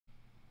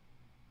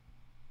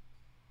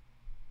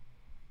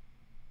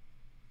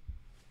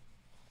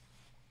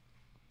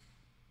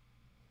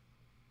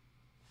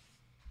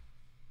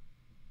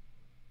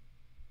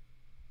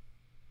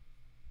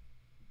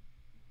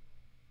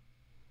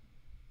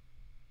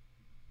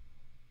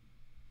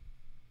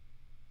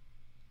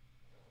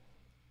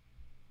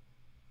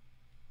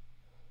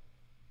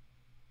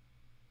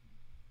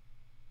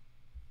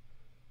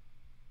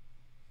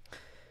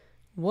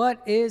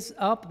What is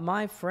up,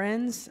 my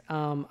friends?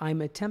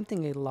 I'm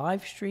attempting a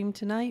live stream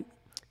tonight,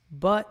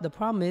 but the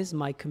problem is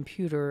my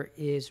computer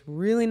is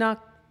really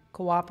not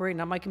cooperating.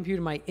 Not my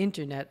computer, my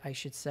internet, I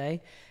should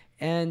say.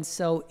 And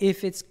so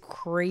if it's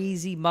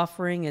crazy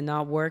buffering and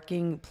not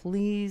working,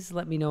 please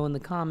let me know in the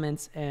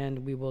comments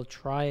and we will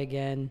try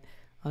again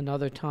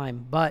another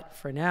time. But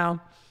for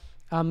now,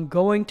 I'm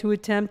going to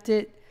attempt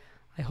it.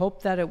 I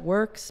hope that it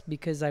works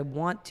because I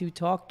want to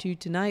talk to you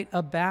tonight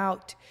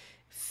about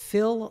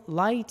fill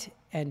light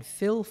and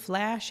fill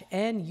flash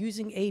and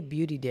using a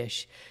beauty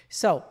dish.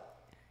 So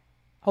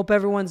hope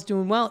everyone's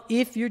doing well.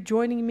 If you're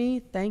joining me,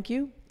 thank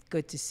you.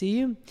 Good to see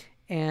you.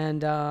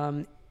 And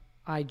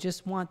I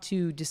just want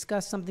to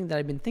discuss something that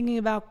I've been thinking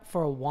about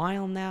for a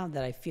while now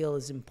that I feel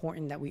is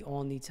important that we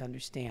all need to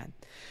understand.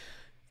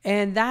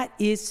 And that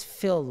is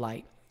fill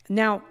light.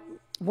 Now,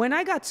 when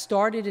I got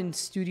started in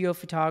studio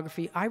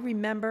photography, I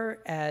remember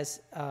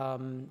as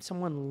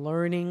someone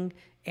learning,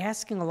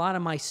 asking a lot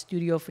of my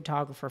studio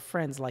photographer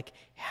friends, like,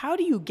 how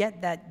do you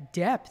get that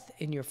depth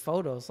in your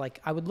photos? Like,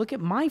 I would look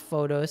at my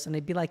photos and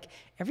I'd be like,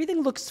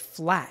 everything looks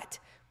flat,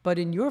 but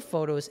in your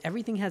photos,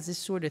 everything has this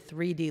sort of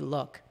 3D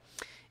look.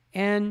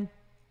 And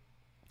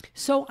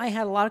so I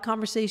had a lot of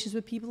conversations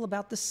with people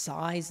about the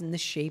size and the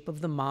shape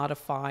of the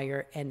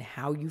modifier and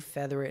how you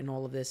feather it and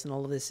all of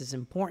this is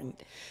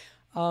important.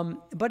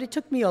 But it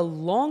took me a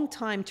long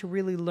time to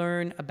really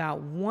learn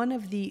about one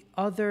of the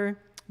other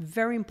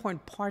very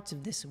important parts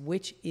of this,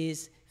 which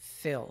is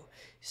fill.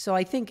 So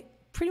I think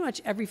pretty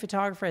much every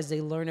photographer, as they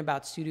learn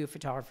about studio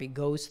photography,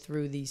 goes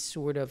through these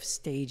sort of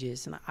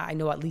stages. And I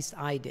know at least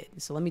I did.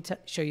 So let me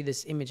show you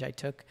this image I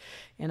took.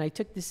 And I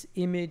took this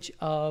image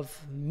of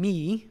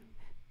me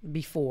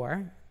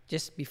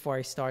just before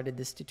I started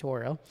this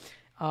tutorial.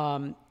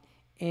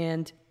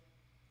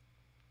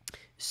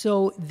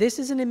 So this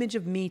is an image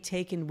of me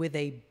taken with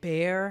a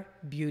bare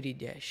beauty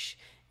dish.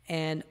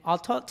 And I'll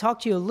talk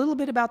to you a little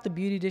bit about the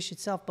beauty dish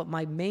itself, but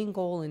my main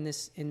goal in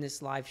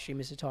this live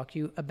stream is to talk to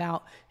you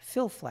about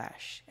fill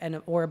flash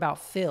or about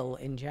fill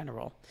in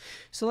general.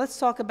 So let's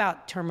talk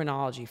about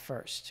terminology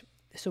first.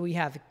 So we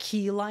have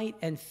key light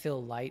and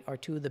fill light are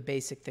two of the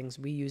basic things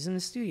we use in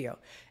the studio.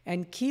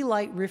 And key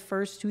light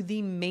refers to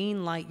the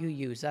main light you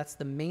use. That's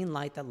the main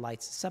light that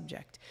lights the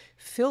subject.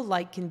 Fill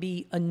light can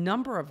be a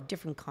number of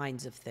different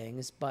kinds of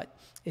things, but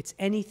it's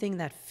anything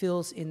that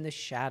fills in the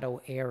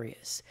shadow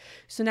areas.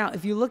 So now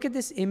if you look at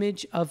this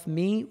image of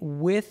me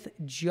with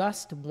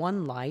just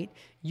one light,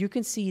 you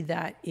can see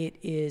that it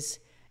is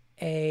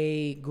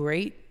a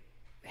great,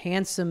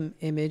 handsome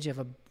image of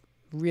a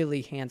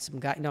really handsome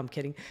guy. No, I'm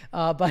kidding.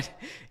 But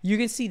you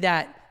can see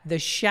that the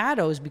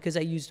shadows, because I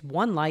used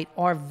one light,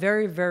 are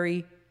very,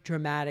 very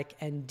dramatic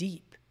and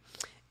deep.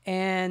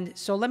 And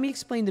so let me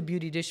explain the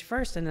beauty dish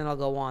first, and then I'll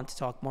go on to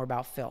talk more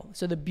about fill.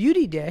 So the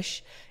beauty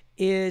dish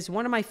is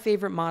one of my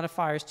favorite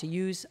modifiers to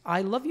use.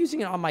 I love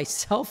using it on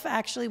myself,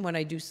 actually, when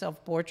I do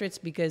self-portraits,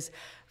 because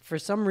for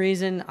some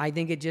reason, I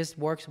think it just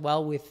works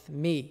well with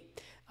me.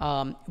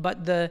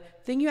 But the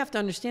thing you have to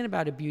understand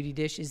about a beauty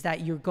dish is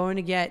that you're going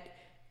to get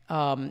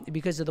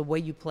because of the way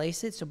you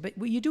place it. So but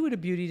what you do with a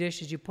beauty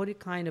dish is you put it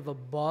kind of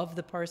above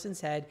the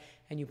person's head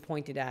and you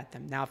point it at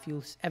them. Now, if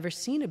you've ever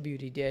seen a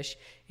beauty dish,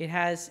 it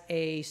has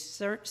a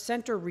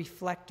center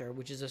reflector,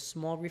 which is a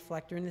small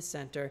reflector in the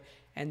center,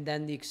 and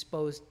then the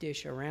exposed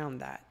dish around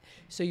that.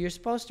 So you're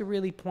supposed to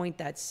really point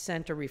that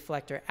center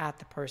reflector at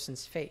the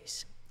person's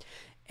face.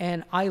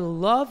 And I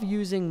love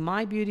using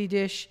my beauty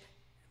dish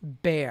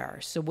bare.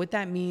 So what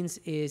that means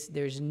is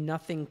there's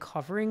nothing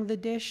covering the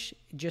dish,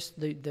 just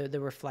the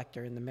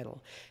reflector in the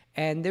middle.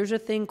 And there's a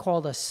thing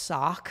called a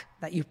sock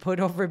that you put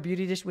over a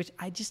beauty dish, which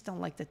I just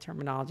don't like the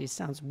terminology. It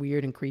sounds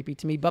weird and creepy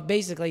to me. But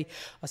basically,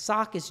 a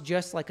sock is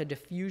just like a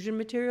diffusion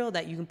material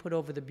that you can put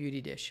over the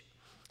beauty dish.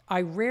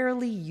 I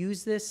rarely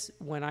use this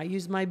when I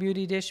use my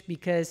beauty dish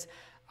because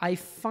I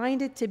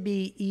find it to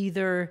be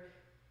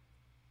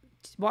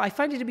I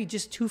find it to be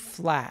just too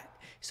flat.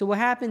 So what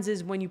happens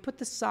is when you put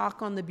the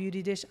sock on the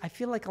beauty dish, I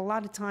feel like a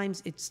lot of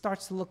times it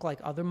starts to look like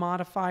other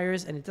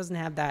modifiers and it doesn't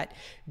have that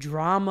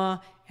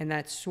drama and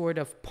that sort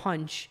of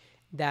punch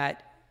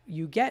that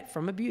you get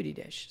from a beauty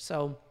dish.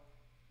 So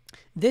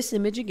this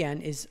image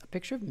again is a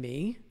picture of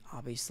me,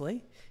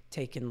 obviously,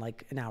 taken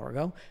like an hour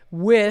ago,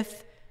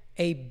 with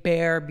a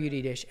bare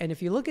beauty dish. And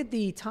if you look at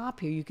the top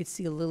here, you could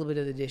see a little bit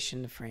of the dish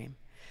in the frame.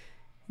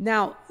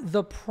 Now,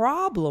 the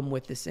problem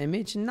with this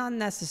image, not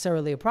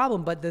necessarily a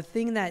problem, but the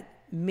thing that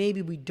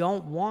maybe we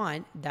don't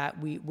want that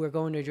we're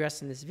going to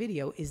address in this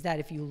video is that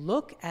if you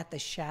look at the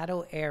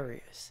shadow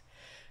areas,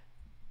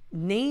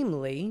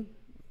 namely,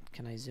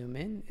 can I zoom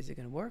in? Is it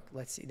going to work?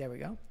 Let's see. There we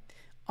go.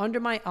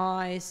 Under my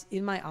eyes,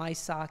 in my eye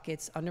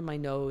sockets, under my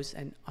nose,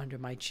 and under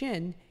my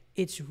chin,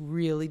 it's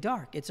really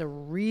dark. It's a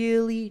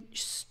really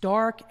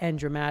stark and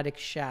dramatic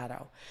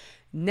shadow.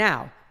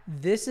 Now,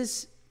 this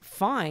is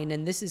fine,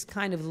 and this is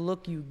kind of the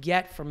look you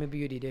get from a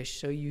beauty dish,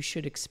 so you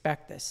should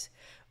expect this.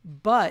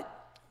 But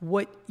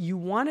what you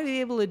want to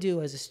be able to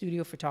do as a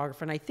studio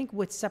photographer, and I think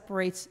what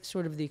separates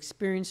sort of the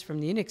experienced from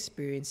the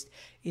inexperienced,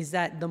 is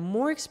that the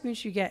more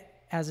experience you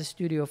get as a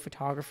studio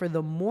photographer,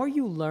 the more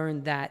you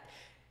learn that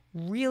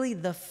really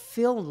the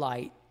fill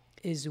light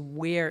is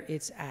where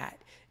it's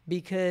at.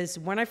 Because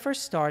when I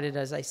first started,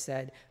 as I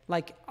said,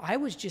 like I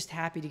was just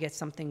happy to get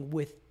something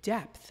with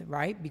depth,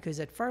 right? Because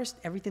at first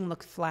everything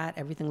looked flat,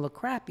 everything looked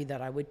crappy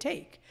that I would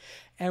take.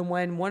 And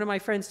when one of my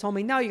friends told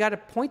me, no, you got to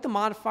point the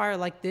modifier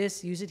like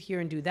this, use it here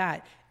and do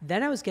that,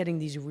 then I was getting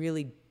these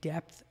really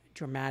depth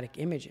dramatic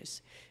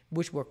images,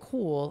 which were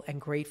cool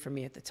and great for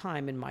me at the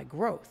time in my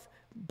growth.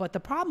 But the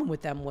problem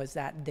with them was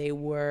that they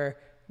were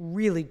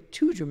really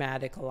too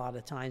dramatic a lot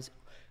of times.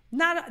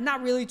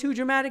 Not really too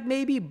dramatic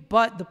maybe,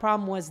 but the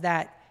problem was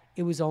that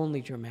it was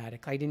only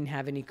dramatic. I didn't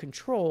have any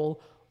control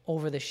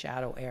over the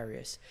shadow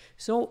areas.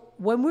 So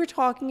when we're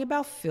talking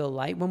about fill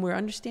light, when we're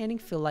understanding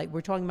fill light, we're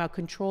talking about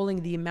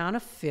controlling the amount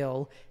of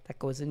fill that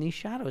goes in these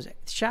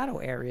shadow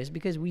areas,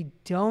 because we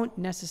don't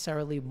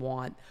necessarily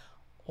want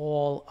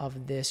all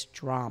of this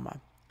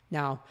drama.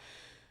 Now,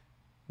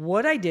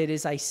 what I did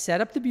is I set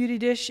up the beauty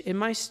dish in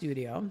my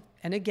studio.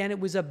 And again, it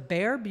was a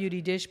bare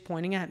beauty dish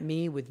pointing at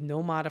me with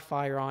no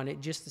modifier on it,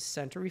 just the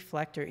center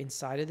reflector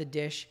inside of the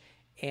dish,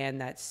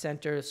 and that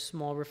center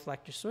small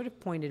reflector sort of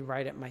pointed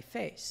right at my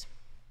face.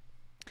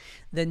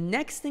 The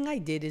next thing I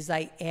did is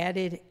I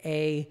added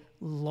a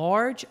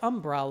large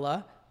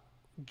umbrella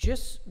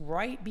just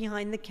right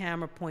behind the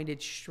camera,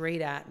 pointed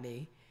straight at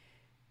me.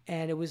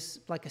 And it was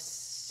like a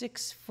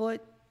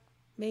 6-foot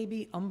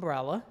maybe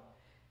umbrella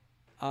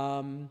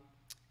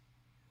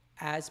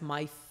as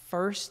my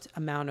first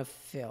amount of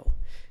fill.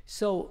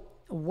 So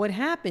what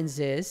happens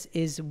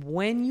is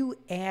when you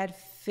add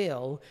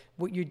fill,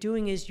 what you're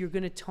doing is you're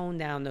going to tone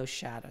down those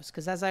shadows.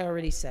 Because as I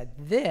already said,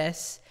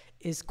 this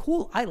is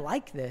cool. I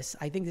like this.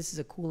 I think this is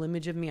a cool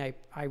image of me.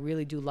 I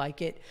really do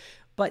like it.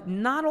 But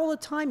not all the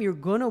time you're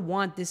going to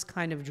want this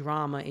kind of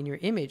drama in your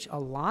image. A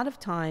lot of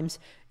times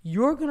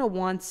you're going to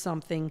want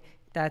something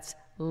that's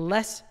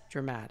less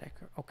dramatic,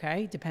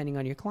 okay? Depending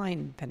on your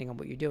client, depending on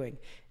what you're doing.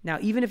 Now,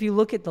 even if you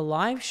look at the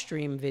live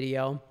stream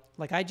video,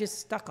 like I just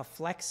stuck a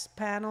flex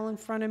panel in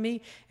front of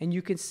me, and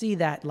you can see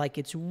that like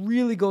it's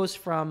really goes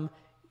from,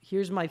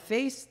 here's my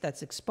face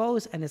that's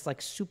exposed, and it's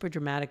like super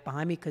dramatic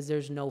behind me because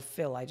there's no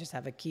fill. I just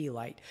have a key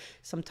light.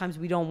 Sometimes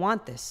we don't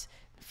want this.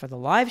 For the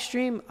live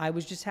stream, I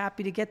was just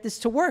happy to get this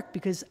to work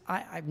because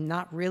I'm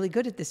not really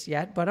good at this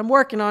yet, but I'm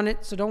working on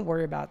it, so don't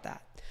worry about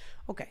that.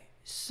 Okay,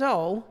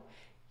 so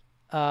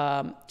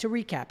to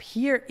recap,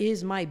 here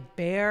is my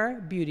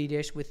bare beauty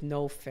dish with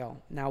no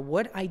fill. Now,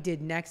 what I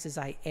did next is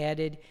I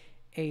added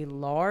a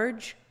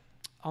large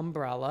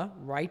umbrella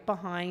right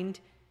behind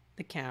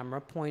the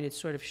camera, pointed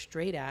sort of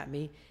straight at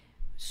me,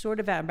 sort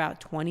of at about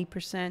 20%,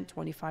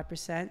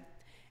 25%.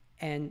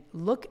 And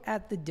look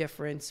at the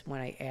difference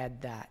when I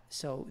add that.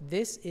 So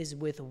this is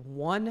with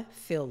one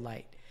fill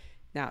light.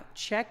 Now,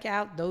 check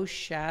out those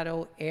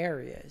shadow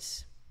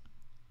areas.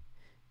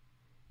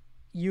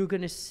 You're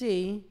going to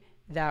see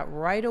that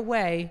right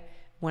away,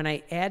 when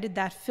I added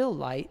that fill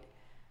light,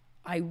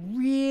 I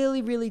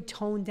really, really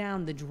toned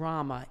down the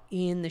drama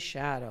in the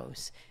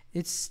shadows.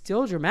 It's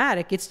still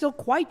dramatic. It's still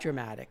quite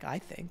dramatic, I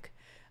think.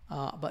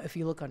 But if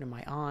you look under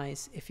my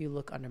eyes, if you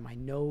look under my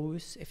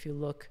nose, if you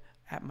look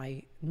at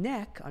my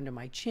neck, under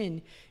my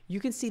chin, you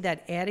can see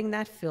that adding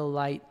that fill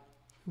light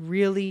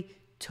really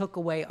took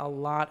away a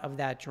lot of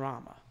that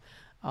drama.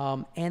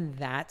 And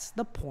that's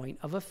the point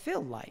of a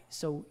fill light.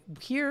 So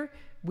here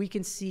we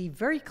can see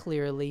very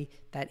clearly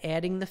that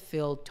adding the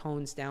fill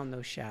tones down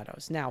those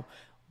shadows. Now,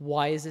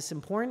 why is this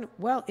important?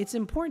 Well, it's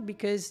important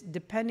because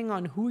depending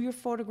on who you're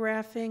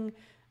photographing,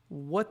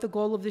 what the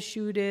goal of the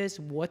shoot is,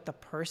 what the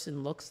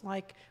person looks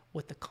like,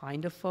 what the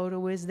kind of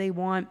photo is they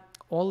want,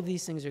 all of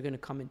these things are going to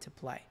come into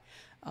play.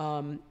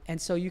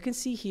 And so you can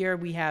see here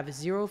we have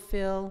 0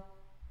 fill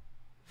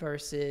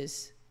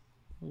versus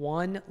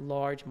 1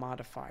 large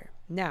modifier.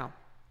 Now,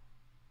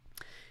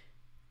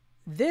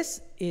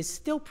 this is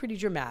still pretty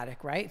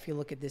dramatic, right? If you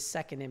look at this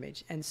second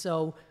image. And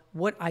so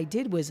what I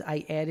did was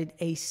I added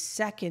a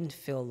second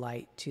fill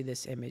light to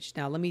this image.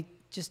 Now, let me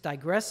just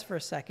digress for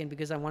a second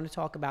because I want to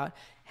talk about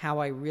how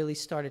I really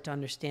started to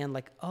understand,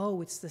 like,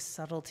 oh, it's the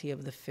subtlety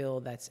of the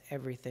fill that's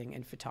everything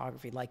in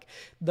photography. Like,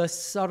 the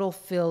subtle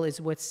fill is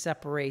what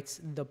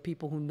separates the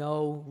people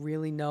who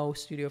really know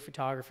studio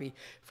photography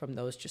from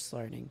those just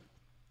learning.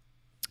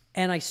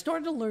 And I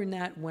started to learn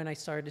that when I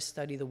started to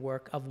study the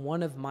work of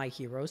one of my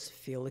heroes,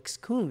 Felix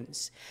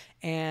Kuhns.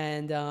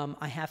 And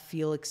I have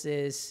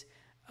Felix's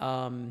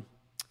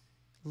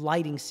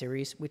lighting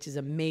series, which is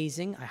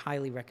amazing. I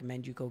highly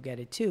recommend you go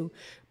get it too.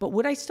 But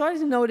what I started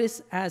to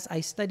notice as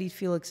I studied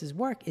Felix's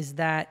work is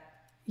that,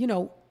 you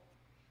know,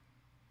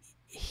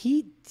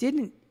 he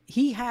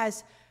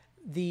has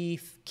the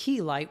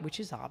key light, which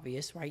is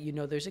obvious, right? You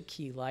know, there's a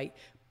key light,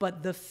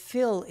 but the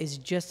fill is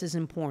just as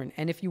important.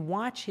 And if you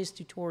watch his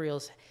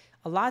tutorials,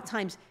 a lot of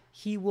times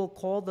he will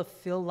call the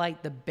fill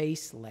light the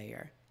base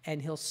layer. And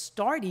he'll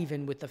start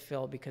even with the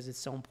fill because it's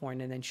so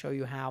important and then show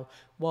you how,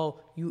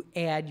 well, you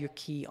add your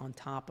key on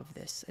top of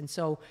this. And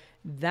so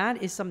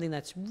that is something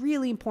that's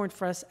really important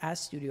for us as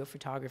studio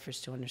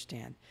photographers to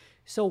understand.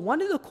 So one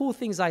of the cool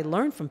things I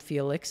learned from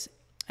Felix,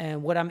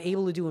 And what I'm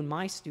able to do in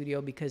my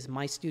studio, because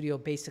my studio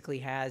basically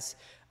has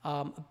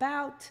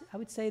about, I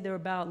would say they're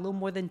about a little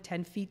more than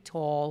 10 feet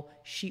tall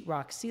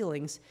sheetrock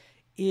ceilings,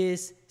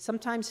 is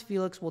sometimes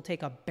Felix will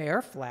take a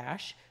bare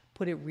flash,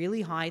 put it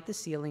really high at the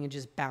ceiling, and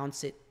just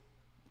bounce it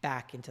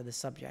back into the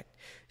subject.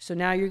 So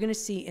now you're going to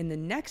see in the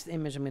next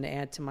image I'm going to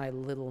add to my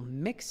little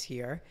mix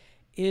here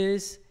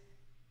is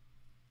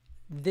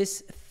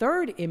this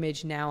third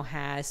image now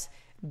has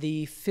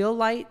the fill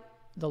light,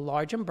 the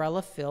large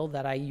umbrella fill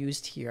that I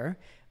used here,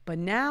 but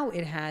now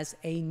it has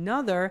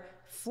another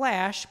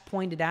flash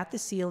pointed at the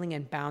ceiling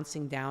and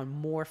bouncing down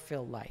more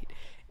fill light.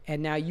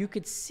 And now you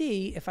could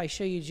see, if I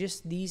show you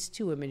just these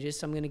two images,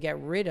 so I'm going to get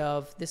rid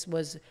of, this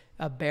was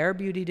a bare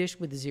beauty dish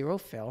with 0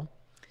 fill.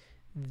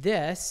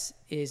 This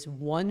is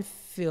 1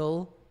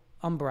 fill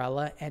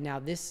umbrella, and now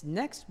this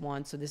next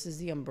one, so this is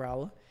the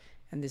umbrella,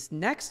 and this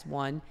next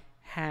one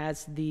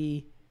has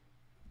the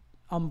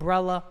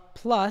umbrella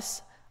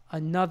plus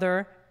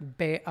another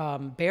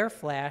bare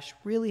flash,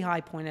 really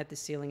high point at the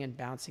ceiling and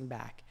bouncing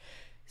back.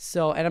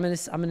 So, and I'm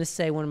gonna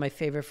say one of my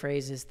favorite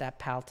phrases that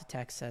Pal to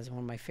Tech says, one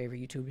of my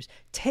favorite YouTubers.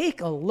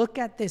 Take a look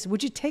at this.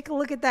 Would you take a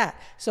look at that?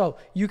 So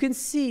you can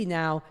see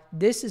now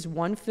this is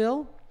 1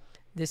 fill.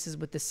 This is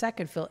with the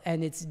second fill,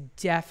 and it's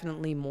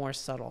definitely more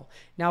subtle.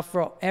 Now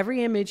for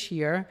every image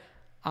here,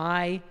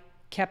 I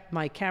kept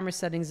my camera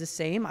settings the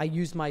same. I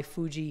used my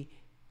Fuji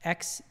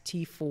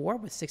X-T4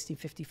 with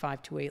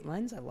 1655-2.8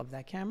 lens. I love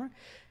that camera.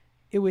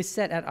 It was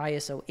set at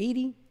ISO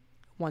 80,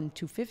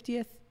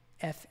 1/250th,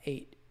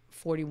 f8,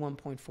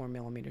 41.4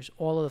 millimeters,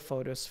 all of the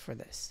photos for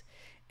this.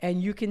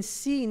 And you can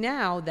see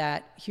now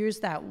that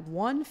here's that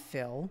 1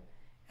 fill,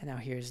 and now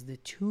here's the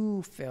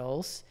 2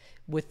 fills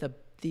with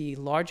the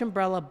large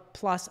umbrella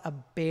plus a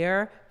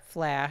bare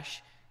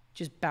flash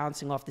just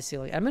bouncing off the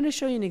ceiling. I'm going to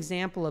show you an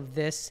example of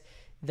this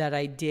that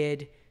I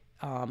did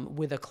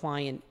with a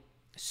client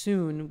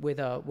soon with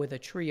a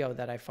trio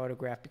that I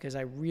photographed, because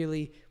I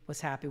really was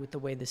happy with the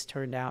way this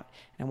turned out,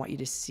 and I want you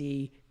to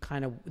see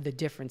kind of the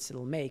difference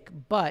it'll make.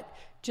 But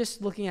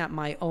just looking at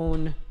my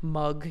own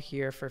mug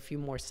here for a few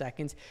more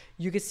seconds,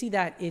 you can see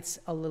that it's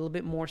a little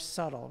bit more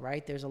subtle,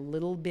 right? There's a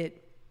little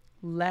bit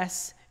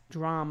less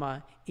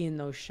drama in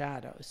those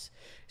shadows.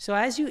 So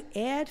as you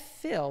add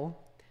fill,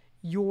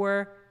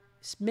 you're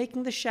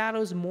making the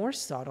shadows more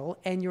subtle,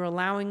 and you're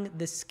allowing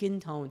the skin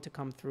tone to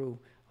come through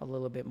a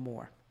little bit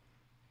more.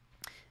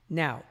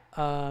 Now,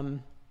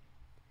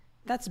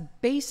 that's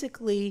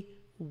basically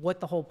what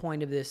the whole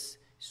point of this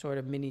sort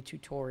of mini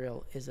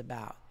tutorial is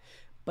about.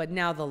 But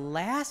now the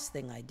last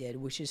thing I did,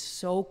 which is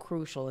so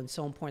crucial and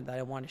so important that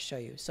I want to show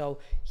you. So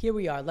here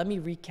we are. Let me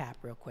recap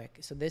real quick.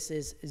 So this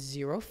is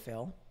 0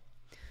 fill.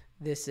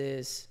 This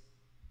is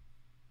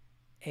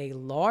a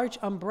large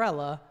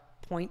umbrella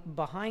point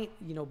behind,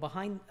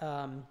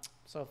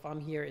 so if I'm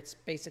here, it's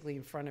basically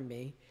in front of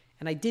me.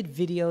 And I did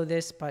video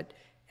this, but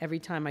every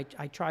time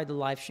I tried the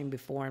live stream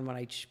before, and when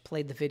I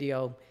played the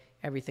video,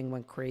 everything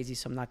went crazy,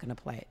 so I'm not going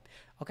to play it.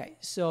 Okay,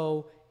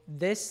 so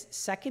this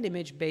second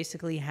image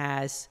basically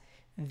has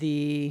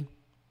the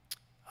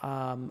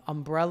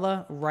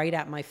umbrella right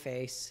at my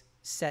face,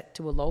 set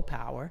to a low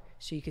power.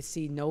 So you can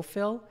see no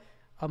fill,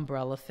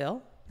 umbrella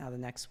fill. Now the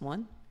next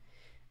one.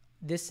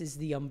 This is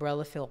the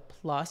umbrella fill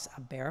plus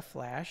a bare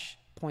flash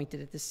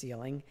pointed at the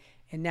ceiling.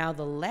 And now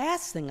the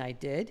last thing I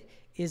did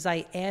is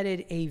I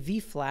added a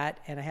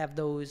V-flat, and I have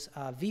those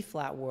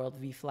V-flat world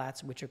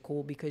V-flats, which are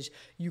cool because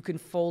you can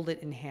fold it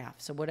in half.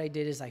 So what I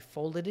did is I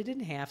folded it in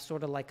half,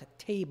 sort of like a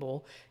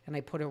table, and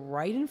I put it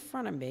right in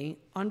front of me,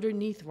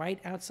 underneath, right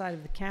outside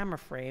of the camera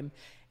frame.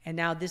 And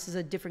now this is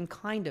a different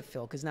kind of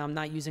fill, because now I'm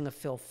not using a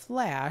fill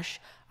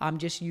flash. I'm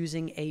just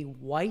using a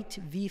white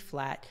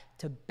V-flat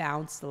to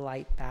bounce the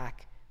light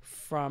back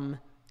from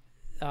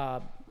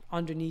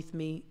underneath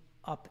me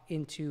up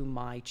into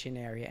my chin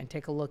area, and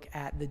take a look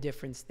at the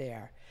difference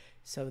there.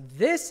 So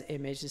this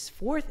image, this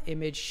fourth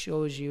image,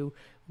 shows you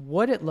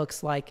what it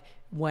looks like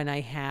when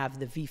I have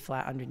the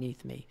V-flat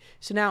underneath me.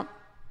 So now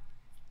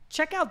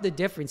check out the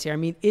difference here. I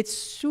mean, it's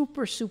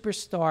super, super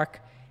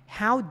stark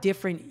how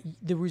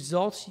different the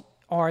results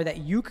are that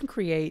you can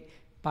create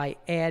by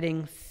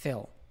adding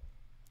fill.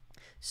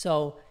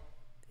 So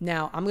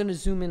now I'm going to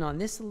zoom in on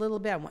this a little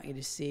bit. I want you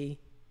to see,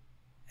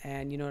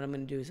 and you know what I'm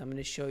going to do is I'm going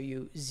to show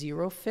you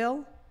 0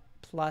 fill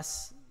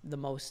plus the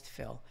most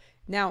fill.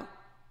 Now,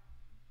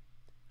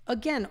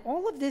 again,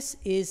 all of this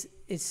is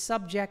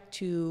subject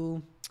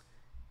to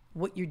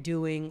what you're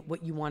doing,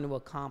 what you want to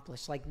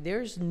accomplish. Like,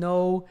 there's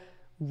no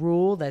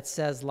rule that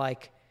says,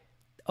 like,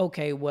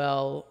 okay,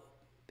 well,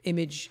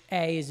 image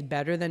A is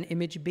better than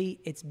image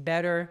B. It's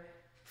better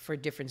for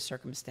different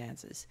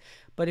circumstances.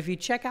 But if you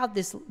check out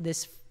this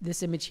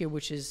image here,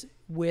 which is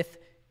with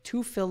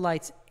 2 fill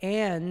lights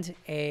and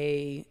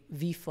a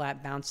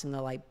V-flat bouncing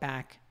the light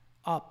back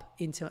up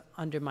into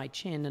under my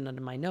chin and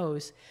under my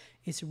nose,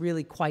 it's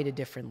really quite a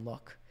different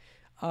look.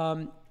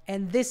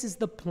 And this is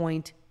the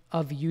point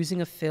of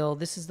using a fill.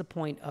 This is the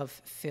point of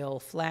fill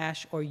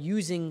flash, or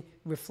using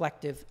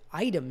reflective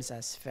items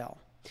as fill.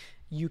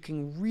 You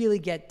can really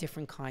get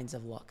different kinds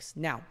of looks.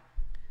 Now,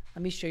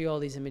 Let me show you all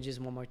these images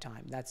one more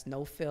time. That's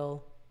no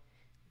fill.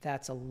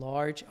 That's a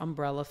large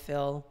umbrella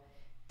fill.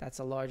 That's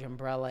a large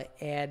umbrella,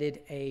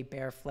 added a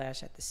bare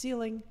flash at the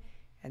ceiling.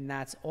 And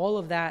that's all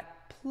of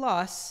that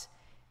plus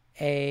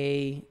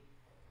a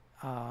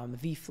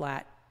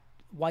V-flat,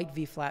 white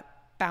V-flat,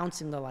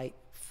 bouncing the light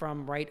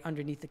from right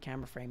underneath the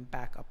camera frame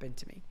back up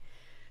into me.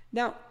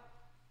 Now,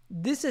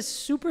 this is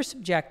super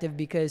subjective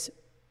because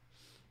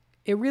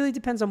it really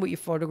depends on what you're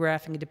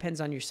photographing. It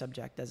depends on your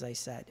subject, as I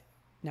said.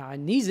 Now,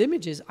 in these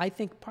images, I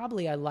think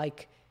probably I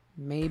like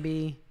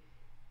maybe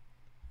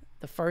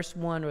the first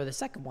one or the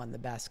second one the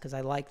best because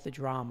I like the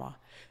drama.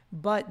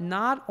 But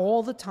not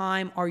all the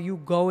time are you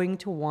going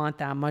to want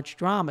that much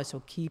drama,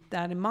 so keep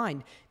that in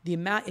mind. The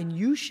amount, and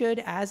you should,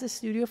 as a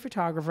studio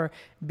photographer,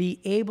 be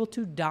able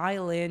to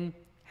dial in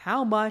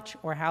how much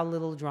or how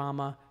little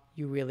drama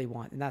you really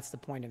want, and that's the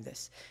point of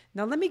this.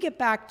 Now, let me get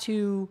back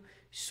to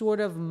sort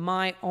of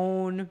my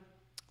own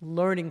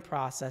learning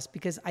process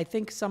because I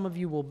think some of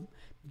you will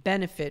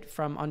benefit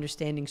from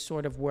understanding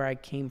sort of where I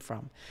came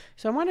from.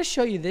 So I want to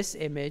show you this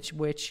image,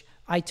 which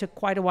I took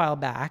quite a while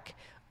back,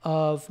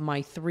 of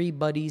my 3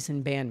 buddies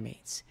and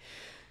bandmates.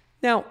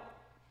 Now,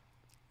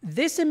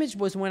 this image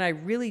was when I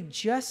really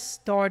just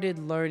started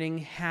learning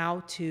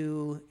how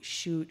to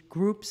shoot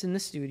groups in the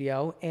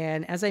studio.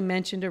 And as I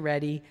mentioned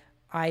already,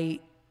 I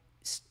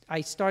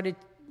started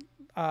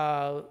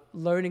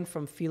learning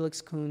from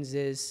Felix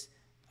Kunz's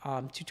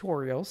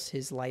tutorials,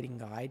 his lighting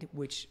guide,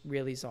 which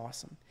really is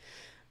awesome.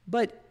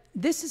 But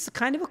this is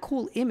kind of a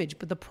cool image,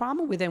 but the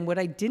problem with it, and what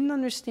I didn't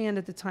understand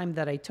at the time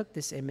that I took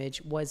this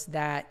image, was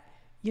that,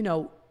 you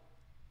know,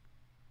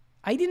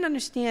 I didn't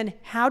understand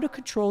how to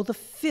control the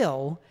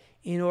fill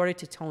in order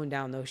to tone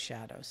down those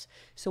shadows.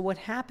 So what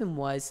happened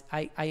was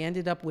I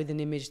ended up with an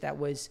image that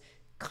was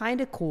kind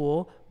of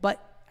cool,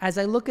 but as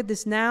I look at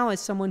this now as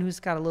someone who's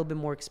got a little bit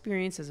more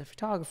experience as a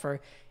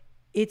photographer,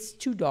 it's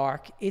too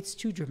dark, it's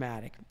too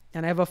dramatic.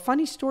 And I have a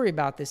funny story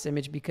about this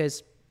image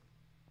because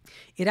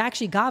it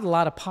actually got a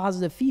lot of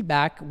positive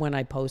feedback when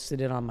I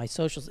posted it on my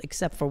socials,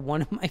 except for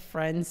one of my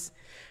friends,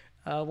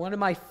 one of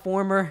my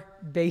former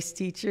bass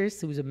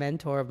teachers who was a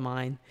mentor of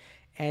mine.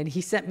 And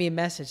he sent me a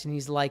message and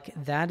he's like,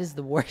 that is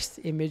the worst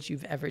image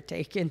you've ever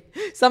taken.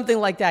 Something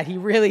like that. He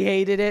really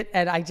hated it.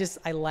 And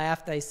I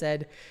laughed. I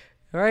said,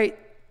 all right,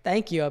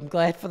 thank you. I'm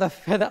glad for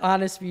the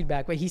honest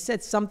feedback. But he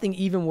said something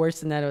even worse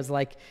than that. It was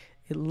like,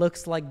 it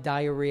looks like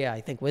diarrhea, I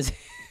think was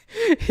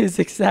his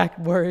exact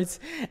words.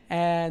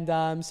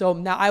 And so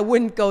now I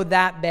wouldn't go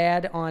that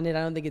bad on it.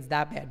 I don't think it's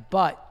that bad,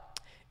 but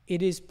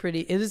it is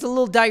a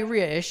little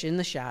diarrhea-ish in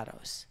the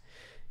shadows.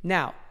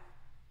 Now,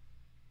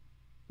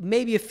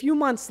 maybe a few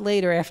months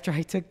later after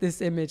I took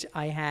this image,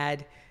 I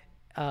had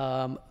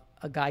a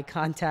guy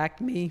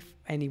contact me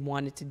and he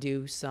wanted to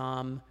do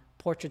some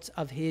portraits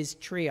of his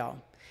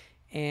trio.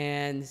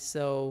 And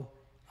so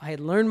I had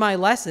learned my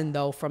lesson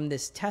though from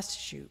this test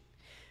shoot,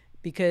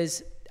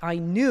 because I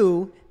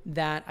knew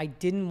that I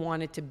didn't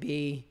want it to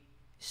be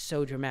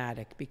so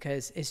dramatic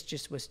because it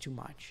just was too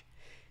much.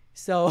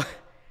 So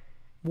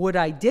what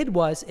I did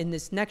was, in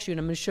this next shoot,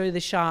 I'm going to show you the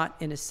shot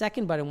in a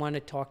second, but I want to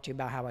talk to you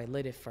about how I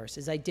lit it first,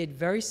 is I did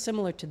very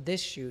similar to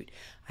this shoot.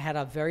 I had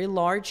a very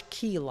large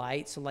key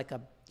light, so like a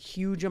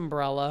huge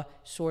umbrella,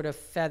 sort of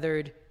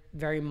feathered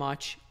very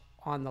much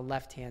on the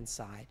left-hand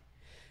side.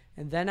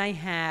 And then I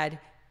had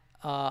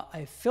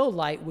a fill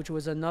light, which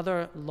was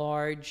another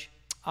large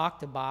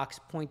octabox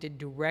pointed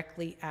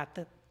directly at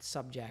the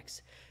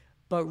subjects.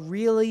 But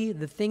really,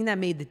 the thing that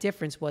made the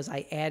difference was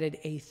I added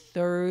a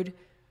third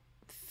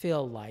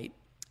fill light.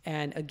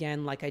 And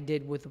again, like I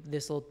did with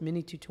this little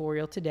mini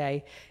tutorial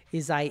today,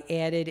 is I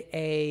added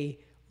a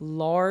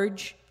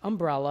large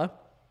umbrella.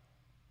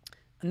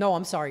 No,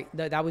 I'm sorry.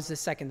 That was the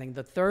second thing.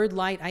 The third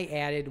light I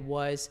added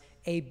was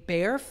a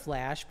bare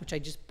flash, which I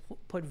just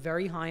put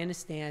very high on a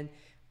stand,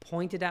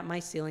 pointed at my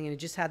ceiling, and it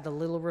just had the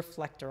little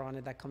reflector on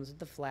it that comes with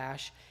the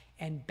flash,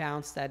 and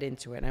bounce that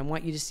into it. And I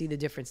want you to see the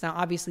difference. Now,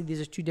 obviously, these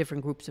are 2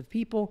 different groups of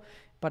people,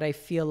 but I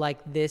feel like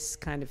this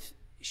kind of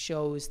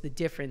shows the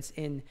difference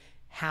in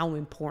how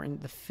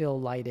important the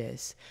fill light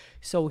is.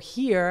 So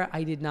here,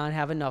 I did not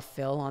have enough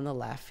fill on the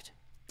left.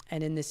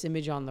 And in this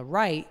image on the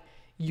right,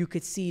 you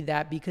could see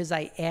that because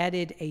I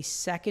added a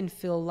second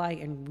fill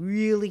light and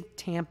really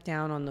tamped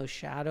down on those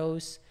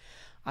shadows,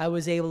 I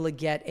was able to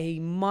get a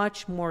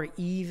much more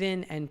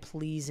even and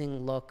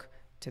pleasing look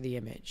to the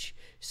image.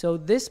 So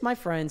this, my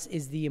friends,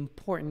 is the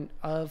importance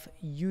of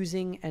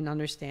using and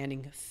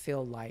understanding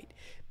fill light.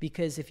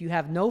 Because if you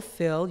have no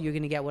fill, you're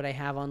going to get what I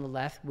have on the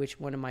left, which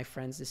one of my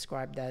friends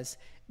described as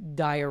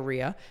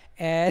diarrhea.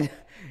 And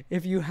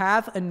if you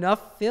have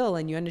enough fill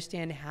and you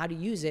understand how to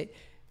use it,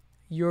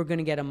 you're going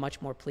to get a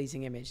much more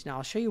pleasing image. Now,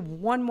 I'll show you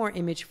one more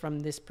image from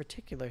this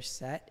particular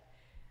set.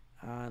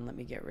 And let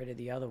me get rid of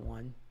the other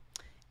one.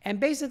 And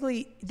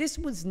basically, this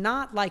was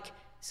not like,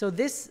 so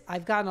this,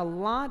 I've gotten a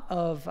lot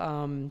of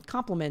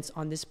compliments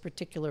on this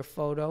particular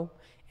photo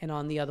and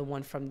on the other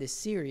one from this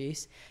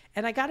series.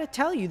 And I got to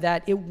tell you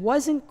that it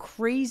wasn't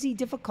crazy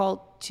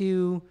difficult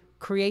to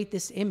create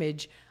this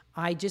image.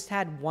 I just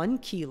had one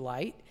key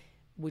light,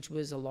 which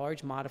was a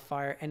large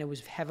modifier, and it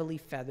was heavily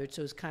feathered,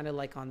 so it was kind of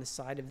like on the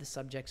side of the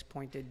subjects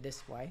pointed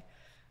this way.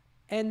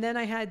 And then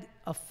I had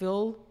a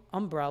fill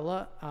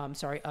umbrella,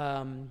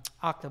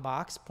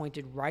 octabox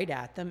pointed right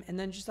at them, and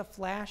then just a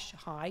flash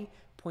high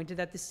pointed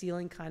at the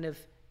ceiling kind of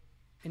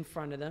in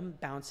front of them,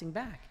 bouncing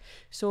back.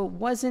 So it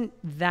wasn't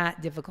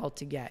that difficult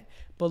to get.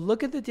 But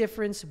look at the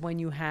difference when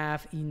you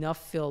have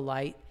enough fill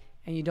light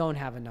and you don't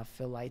have enough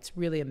fill light. It's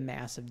really a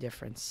massive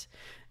difference.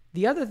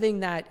 The other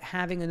thing that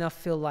having enough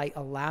fill light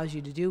allows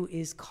you to do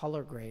is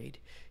color grade.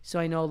 So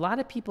I know a lot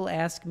of people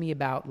ask me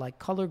about like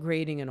color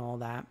grading and all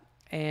that.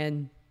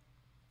 And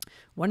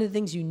one of the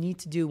things you need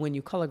to do when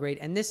you color grade,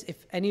 and this,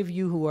 if any of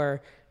you who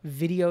are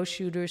video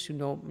shooters who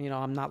know,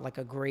 I'm not like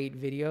a great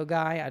video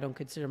guy. I don't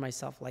consider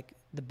myself like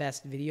the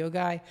best video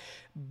guy,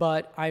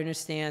 but I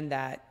understand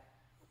that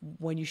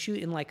when you shoot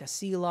in like a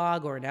C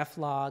log or an F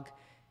log,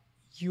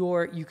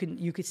 you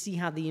could see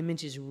how the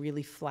image is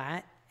really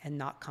flat and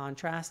not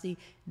contrasty.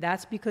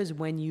 That's because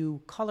when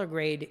you color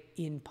grade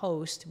in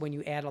post, when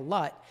you add a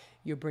LUT,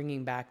 you're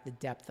bringing back the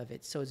depth of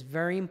it. So it's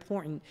very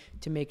important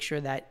to make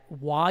sure that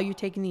while you're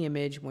taking the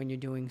image, when you're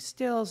doing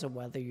stills or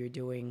whether you're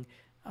doing,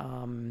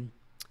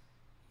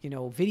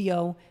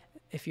 video,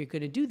 if you're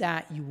going to do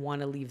that, you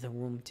want to leave the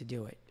room to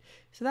do it.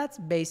 So that's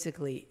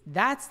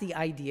the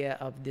idea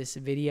of this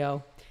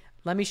video.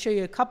 Let me show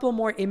you a couple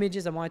more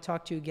images. I want to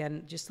talk to you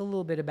again just a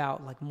little bit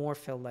about like more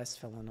fill, less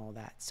fill and all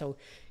that. So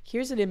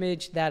here's an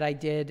image that I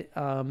did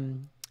a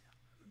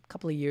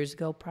couple of years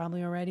ago,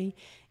 probably already.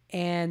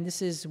 And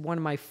this is one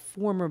of my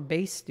former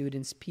base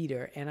students,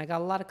 Peter. And I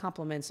got a lot of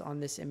compliments on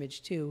this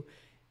image too.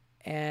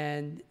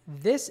 And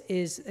this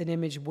is an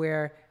image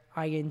where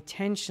I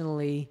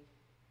intentionally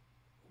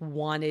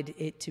wanted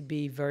it to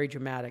be very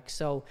dramatic.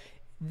 So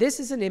this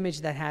is an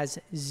image that has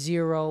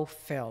 0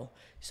 fill.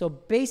 So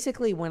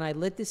basically when I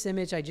lit this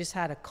image, I just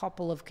had a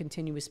couple of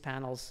continuous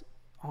panels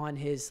on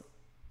his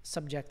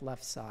subject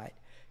left side,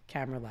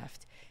 camera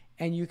left.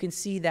 And you can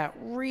see that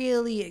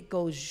really it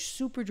goes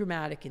super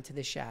dramatic into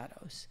the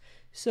shadows.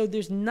 So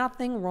there's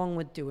nothing wrong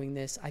with doing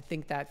this. I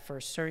think that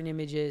for certain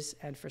images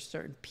and for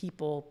certain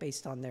people,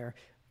 based on their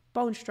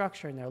bone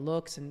structure and their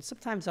looks and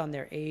sometimes on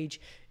their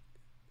age,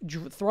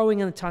 throwing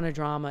in a ton of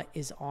drama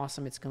is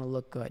awesome. It's going to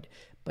look good.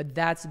 But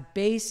that's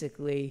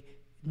basically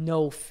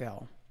no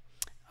fill.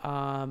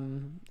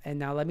 And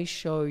now let me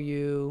show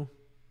you,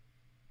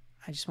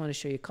 I just want to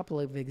show you a couple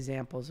of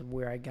examples of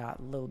where I got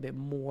a little bit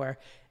more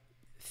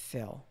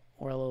fill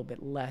or a little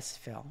bit less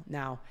fill.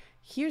 Now,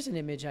 here's an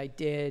image I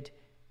did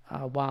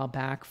a while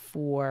back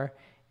for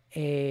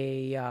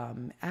a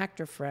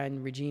actor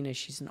friend, Regina.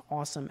 She's an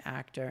awesome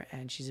actor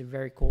and she's a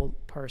very cool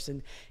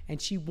person,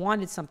 and she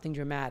wanted something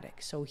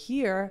dramatic. So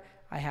here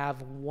I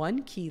have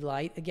one key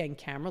light, again,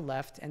 camera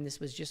left, and this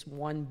was just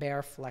one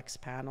bare flex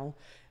panel,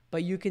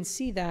 but you can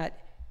see that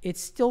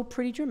it's still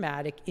pretty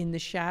dramatic in the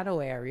shadow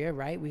area,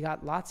 right? We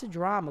got lots of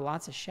drama,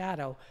 lots of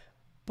shadow,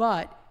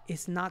 but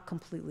it's not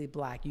completely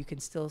black. You can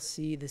still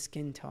see the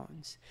skin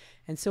tones.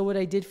 And so what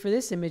I did for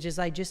this image is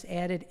I just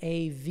added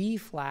a V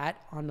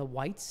flat on the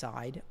white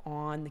side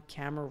on the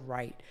camera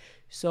right.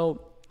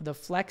 So the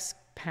flex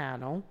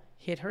panel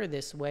hit her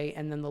this way,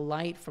 and then the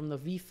light from the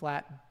V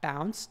flat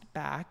bounced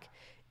back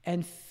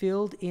and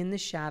filled in the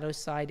shadow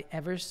side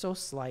ever so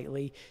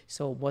slightly,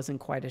 so it wasn't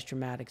quite as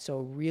dramatic. So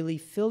really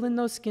filled in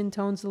those skin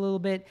tones a little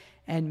bit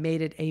and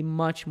made it a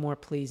much more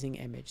pleasing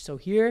image. So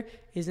here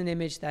is an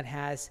image that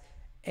has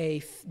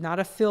not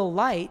a fill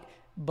light,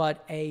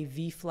 but a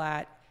V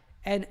flat.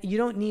 And you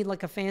don't need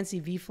like a fancy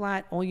V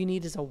flat. All you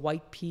need is a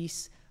white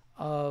piece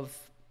of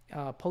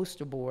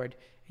poster board,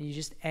 and you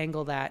just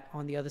angle that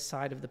on the other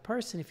side of the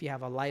person if you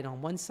have a light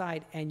on one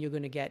side, and you're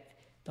going to get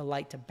the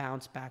light to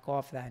bounce back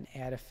off that and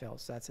add a fill.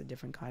 So that's a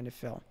different kind of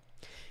fill.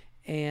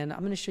 And I'm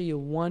going to show you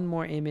one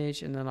more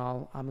image, and then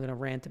I'm going to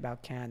rant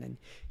about Canon.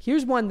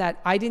 Here's one that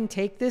I didn't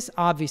take this.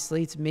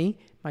 Obviously, it's me.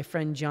 My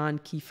friend John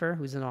Kiefer,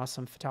 who's an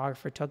awesome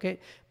photographer, took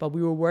it. But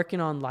we were working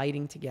on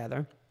lighting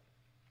together.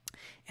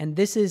 And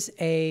this is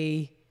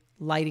a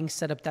lighting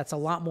setup that's a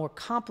lot more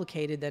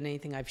complicated than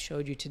anything I've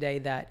showed you today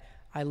that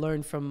I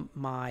learned from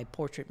my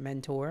portrait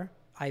mentor,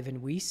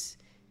 Ivan Weiss.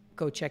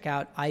 Go check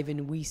out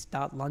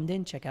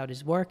ivanweiss.london. Check out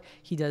his work.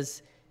 He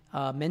does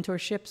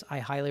mentorships. I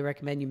highly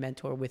recommend you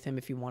mentor with him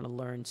if you want to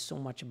learn so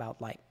much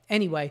about light.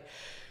 Anyway,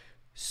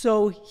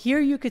 so here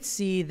you could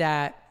see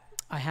that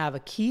I have a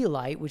key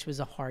light, which was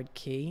a hard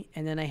key,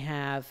 and then I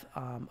have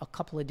a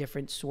couple of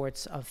different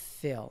sorts of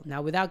fill.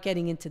 Now, without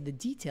getting into the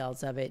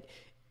details of it,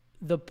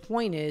 the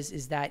point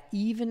is that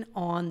even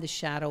on the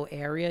shadow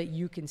area,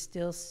 you can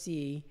still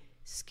see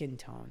skin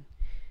tone.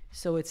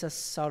 So it's a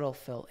subtle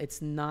fill.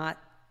 It's not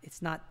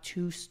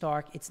too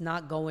stark. It's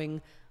not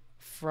going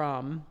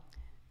from,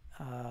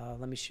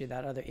 let me show you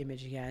that other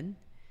image again.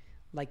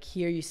 Like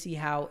here you see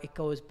how it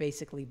goes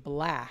basically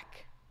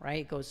black,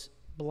 right? It goes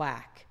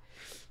black.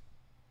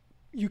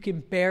 You can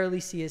barely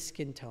see his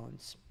skin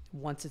tones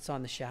once it's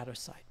on the shadow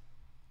side.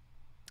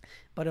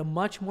 But a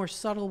much more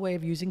subtle way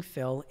of using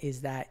fill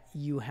is that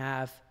you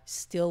have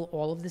still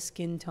all of the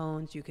skin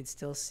tones. You can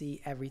still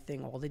see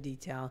everything, all the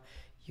detail.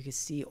 You can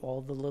see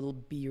all the little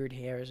beard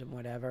hairs and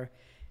whatever,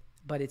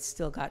 but it's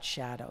still got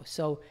shadow.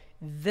 So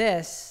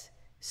this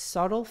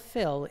subtle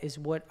fill is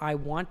what I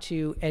want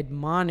to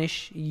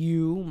admonish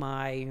you,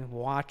 my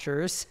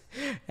watchers,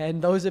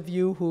 and those of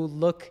you who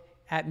look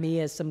at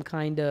me as some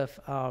kind of,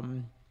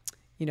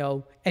 you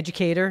know,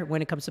 educator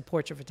when it comes to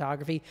portrait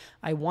photography.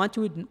 I want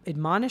to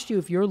admonish you,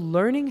 if you're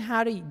learning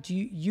how to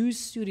use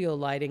studio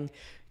lighting,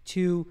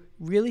 to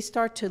really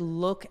start to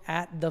look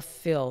at the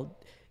fill.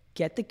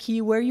 Get the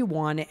key where you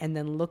want it, and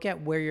then look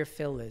at where your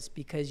fill is,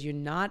 because you're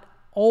not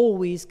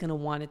always going to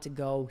want it to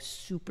go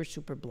super,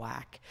 super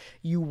black.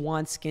 You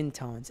want skin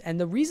tones. And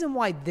the reason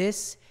why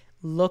this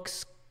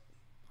looks,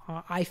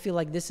 I feel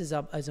like this is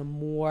a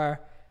more,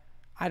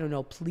 I don't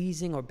know,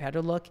 pleasing or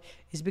better look,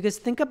 is because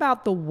think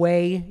about the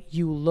way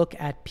you look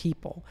at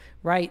people,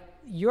 right?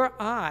 Your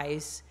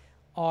eyes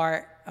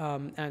are,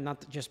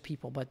 not just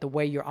people, but the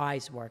way your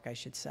eyes work, I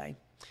should say.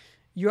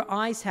 Your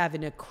eyes have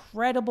an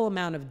incredible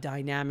amount of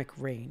dynamic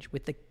range.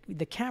 With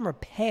the camera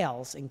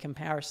pales in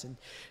comparison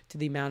to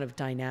the amount of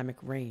dynamic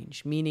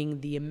range,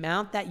 meaning the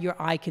amount that your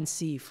eye can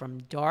see from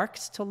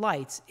darks to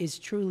lights is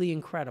truly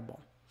incredible.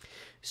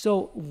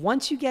 So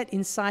once you get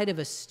inside of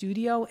a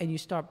studio and you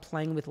start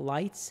playing with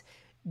lights,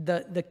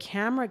 the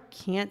camera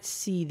can't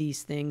see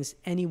these things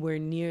anywhere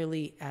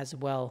nearly as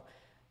well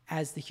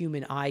as the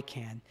human eye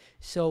can.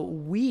 So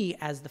we,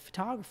 as the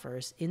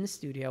photographers in the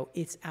studio,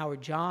 it's our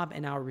job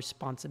and our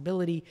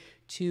responsibility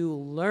to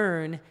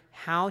learn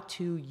how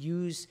to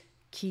use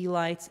key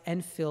lights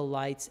and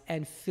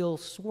fill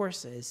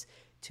sources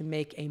to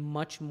make a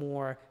much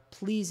more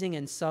pleasing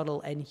and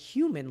subtle and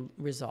human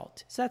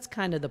result. So that's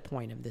kind of the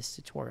point of this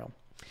tutorial.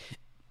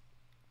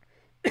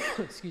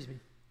 Excuse me.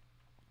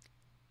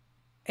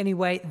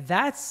 Anyway,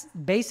 that's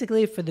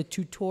basically for the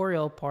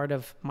tutorial part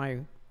of my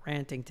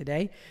ranting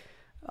today.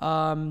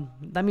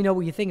 Let me know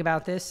what you think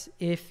about this.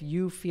 If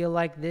you feel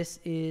like this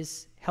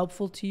is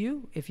helpful to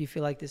you, if you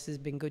feel like this has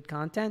been good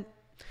content,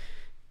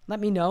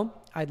 let me know.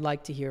 I'd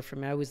like to hear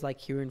from you. I always like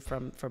hearing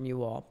from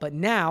you all. But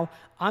now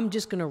I'm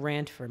just going to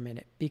rant for a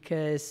minute,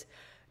 because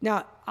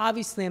now,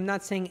 obviously, I'm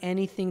not saying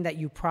anything that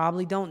you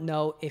probably don't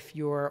know if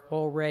you're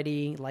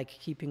already like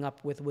keeping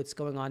up with what's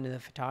going on in the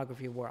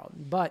photography world.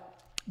 But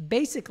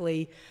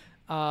basically,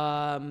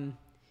 Canon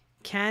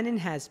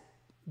has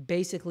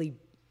basically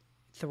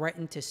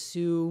threatened to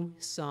sue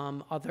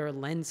some other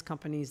lens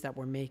companies that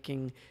were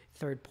making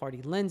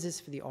third-party lenses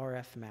for the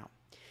RF mount.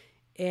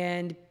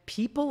 And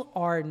people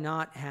are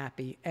not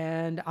happy.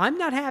 And I'm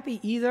not happy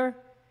either.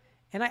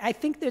 And I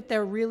think that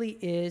there really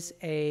is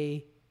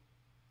a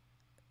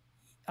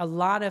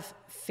lot of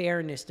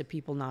fairness to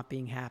people not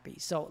being happy.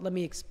 So let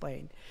me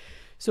explain.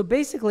 So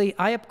basically,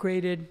 I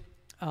upgraded,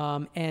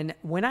 and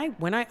when I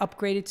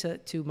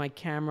upgraded to my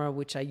camera,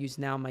 which I use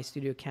now, my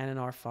studio Canon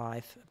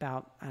R5,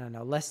 about, I don't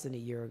know, less than a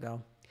year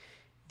ago.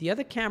 The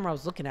other camera I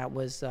was looking at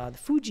was the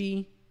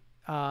Fuji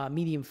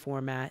medium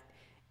format,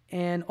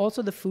 and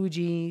also the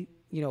Fuji,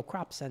 you know,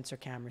 crop sensor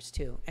cameras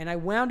too. And I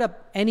wound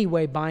up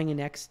anyway buying an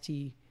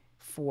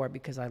X-T4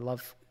 because I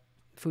love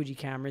Fuji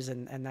cameras,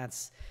 and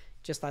that's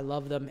just, I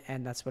love them,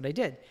 and that's what I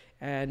did.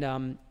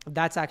 And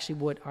that's actually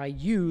what I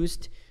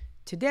used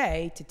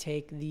today to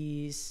take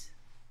these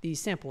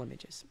sample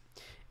images.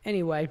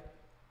 Anyway,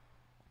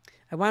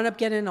 I wound up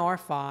getting an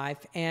R5,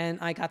 and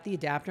I got the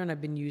adapter, and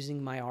I've been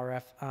using my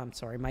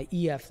my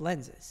EF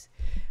lenses.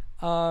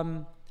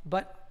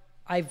 But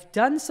I've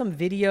done some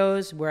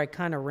videos where I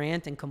kind of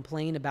rant and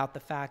complain about the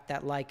fact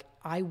that, like,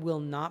 I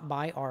will not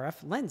buy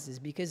RF lenses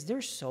because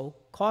they're so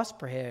cost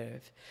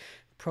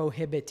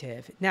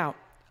prohibitive. Now,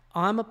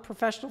 I'm a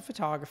professional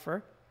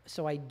photographer,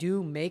 so I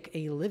do make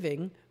a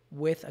living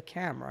with a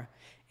camera.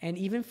 And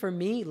even for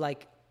me,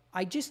 like,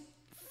 I just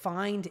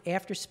find,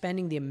 after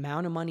spending the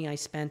amount of money I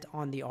spent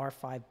on the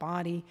R5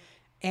 body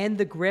and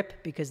the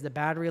grip, because the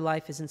battery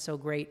life isn't so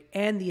great,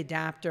 and the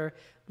adapter,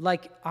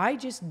 like, I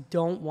just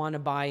don't want to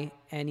buy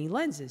any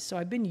lenses. So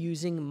I've been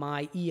using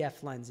my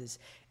EF lenses.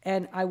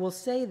 And I will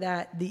say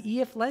that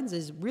the EF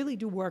lenses really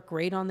do work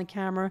great on the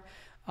camera.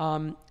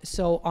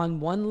 So on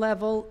one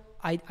level,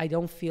 I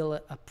don't feel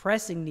a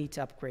pressing need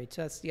to upgrade.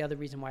 So that's the other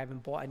reason why I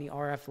haven't bought any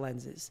RF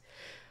lenses.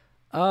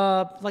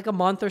 Like a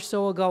month or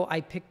so ago,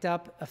 I picked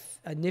up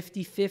a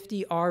nifty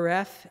 50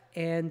 RF,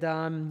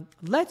 and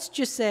let's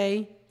just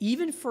say,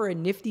 even for a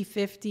nifty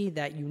 50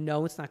 that you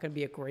know it's not going to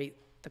be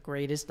the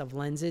greatest of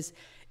lenses,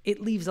 it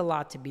leaves a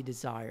lot to be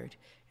desired.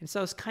 And so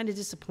I was kind of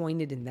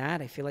disappointed in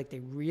that. I feel like they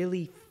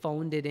really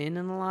phoned it in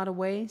a lot of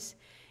ways.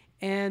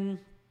 And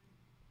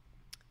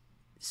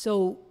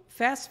so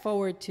fast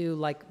forward to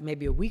like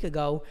maybe a week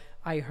ago,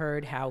 I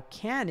heard how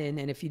Canon,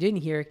 and if you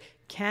didn't hear,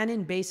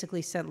 Canon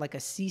basically sent like a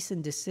cease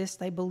and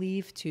desist, I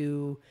believe,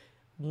 to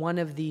one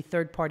of the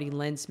third-party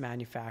lens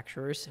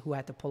manufacturers who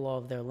had to pull all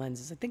of their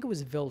lenses. I think it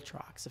was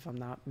Viltrox, if I'm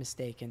not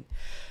mistaken.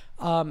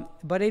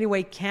 But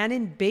anyway,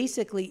 Canon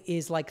basically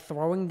is like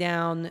throwing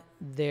down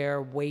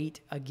their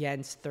weight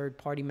against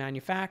third-party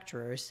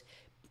manufacturers,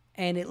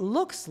 and it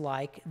looks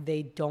like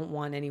they don't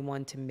want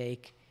anyone to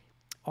make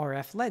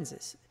RF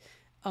lenses.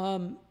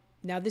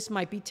 Now, this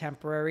might be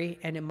temporary,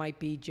 and it might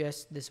be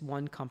just this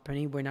one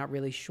company. We're not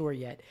really sure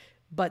yet.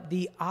 But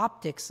the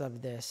optics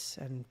of this,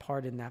 and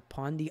pardon that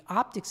pun, the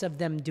optics of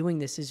them doing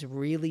this is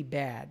really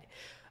bad.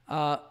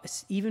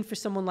 Even for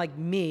someone like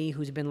me,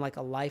 who's been like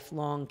a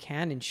lifelong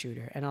Canon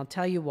shooter. And I'll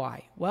tell you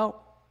why.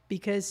 Well,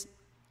 because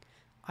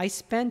I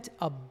spent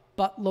a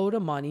buttload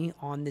of money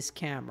on this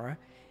camera,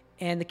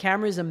 and the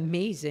camera is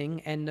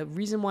amazing. And the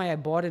reason why I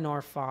bought an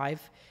R5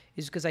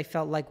 is because I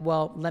felt like,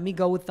 well, let me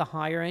go with the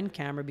higher end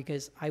camera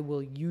because I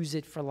will use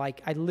it for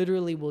like, I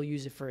literally will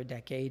use it for a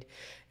decade.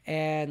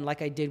 And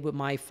like I did with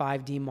my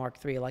 5D Mark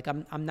III, like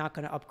I'm not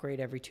going to upgrade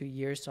every 2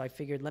 years. So I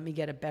figured, let me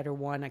get a better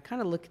one. I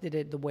kind of looked at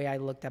it the way I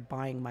looked at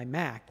buying my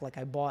Mac. Like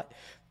I bought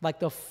like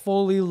the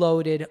fully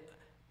loaded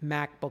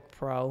MacBook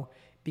Pro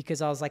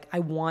because I was like, I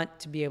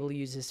want to be able to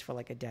use this for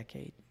like a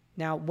decade.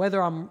 Now,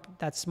 whether I'm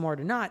that smart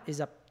or not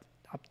is up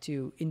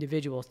to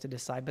individuals to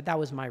decide, but that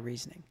was my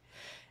reasoning.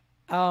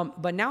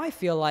 But now I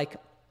feel like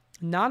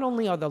not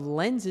only are the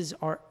lenses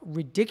are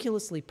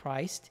ridiculously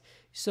priced,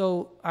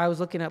 so I was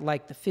looking at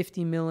like the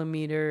 50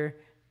 millimeter,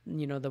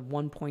 you know, the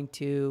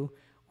 1.2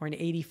 or an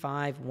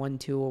 85,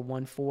 1.2 or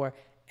 1.4.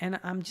 And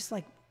I'm just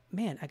like,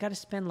 man, I got to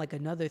spend like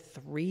another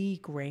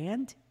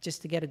 $3,000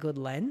 just to get a good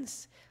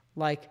lens.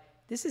 Like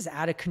this is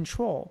out of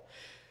control.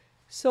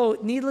 So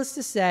needless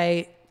to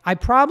say, I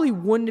probably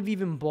wouldn't have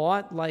even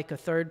bought like a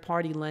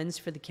third-party lens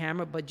for the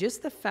camera, but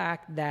just the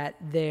fact that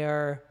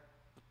they're,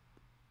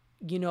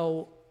 you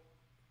know,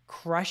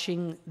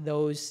 crushing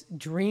those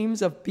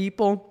dreams of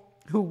people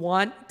who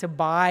want to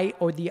buy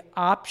or the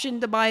option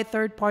to buy a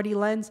third-party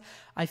lens,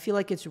 I feel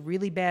like it's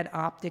really bad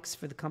optics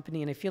for the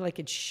company, and I feel like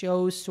it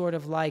shows sort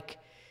of like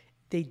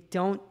they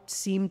don't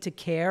seem to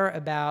care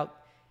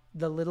about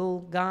the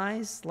little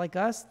guys like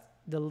us,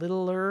 the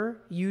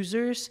littler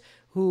users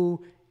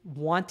who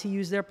want to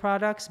use their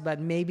products but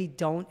maybe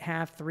don't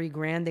have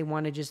 $3,000 they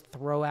want to just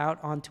throw out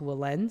onto a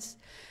lens.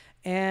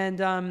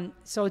 And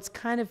so it's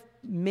kind of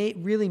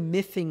really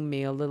miffing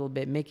me a little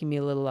bit, making me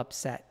a little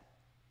upset.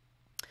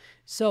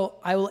 So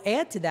I will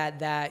add to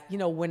that, you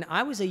know, when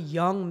I was a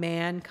young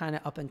man, kind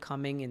of up and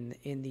coming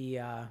in the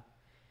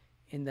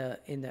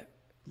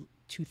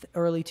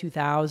early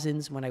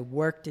 2000s, when I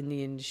worked in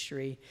the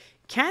industry,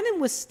 Canon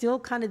was still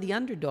kind of the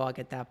underdog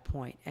at that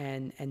point,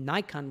 and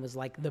Nikon was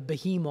like the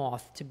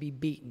behemoth to be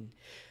beaten.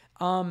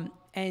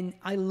 And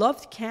I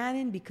loved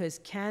Canon because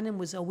Canon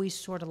was always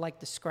sort of like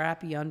the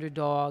scrappy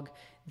underdog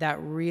that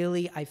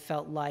really, I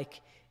felt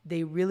like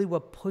they really were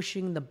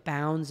pushing the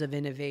bounds of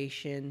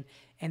innovation,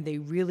 and they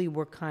really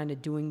were kind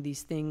of doing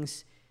these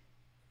things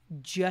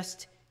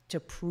just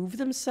to prove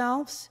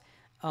themselves.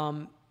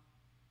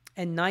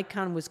 And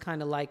Nikon was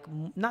kind of like,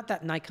 not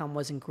that Nikon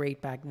wasn't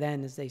great back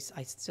then,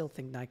 I still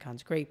think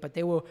Nikon's great, but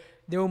they were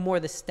more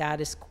the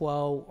status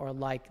quo, or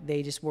like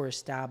they just were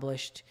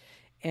established.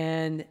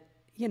 And,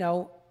 you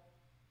know,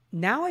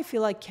 now I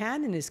feel like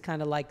Canon is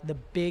kind of like the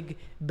big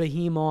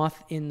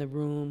behemoth in the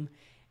room,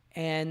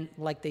 and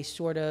like they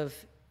sort of,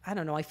 I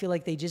don't know, I feel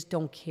like they just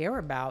don't care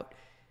about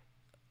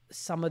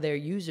some of their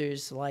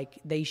users like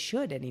they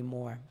should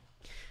anymore.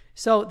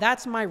 So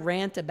that's my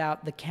rant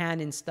about the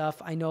Canon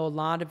stuff. I know a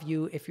lot of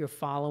you, if you're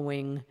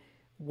following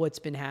what's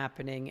been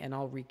happening, and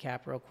I'll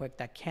recap real quick,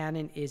 that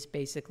Canon is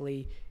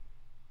basically,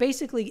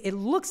 it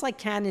looks like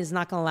Canon is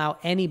not going to allow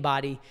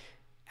anybody,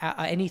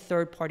 any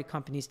third-party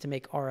companies to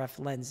make RF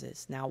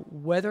lenses. Now,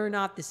 whether or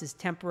not this is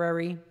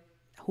temporary,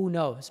 who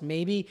knows?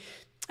 Maybe,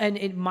 and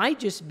it might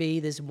just be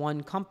this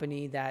one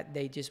company that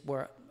they just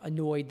were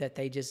annoyed that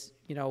they just,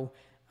 you know,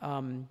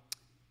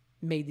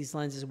 made these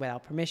lenses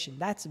without permission.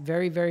 That's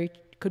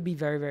could be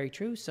very, very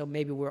true. So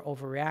maybe we're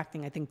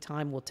overreacting. I think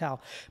time will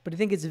tell. But I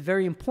think it's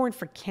very important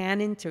for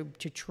Canon to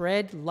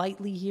tread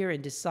lightly here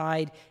and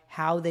decide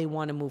how they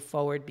want to move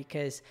forward,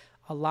 because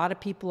a lot of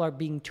people are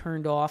being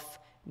turned off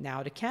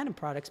now to Canon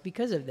products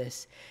because of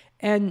this.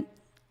 And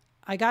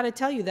I got to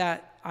tell you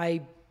that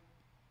I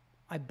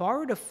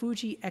borrowed a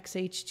Fuji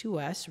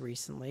X-H2S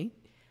recently.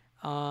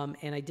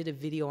 And I did a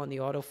video on the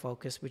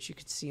autofocus, which you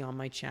could see on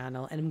my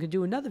channel. And I'm going to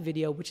do another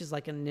video, which is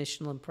like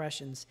initial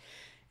impressions.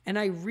 And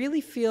I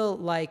really feel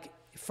like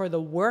for the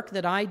work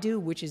that I do,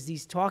 which is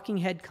these talking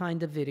head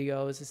kind of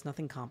videos, it's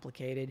nothing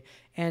complicated,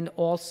 and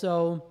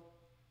also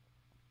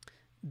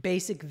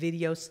basic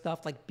video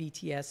stuff like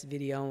BTS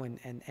video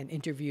and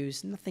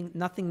interviews,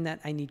 nothing that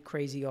I need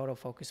crazy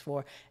autofocus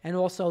for, and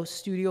also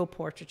studio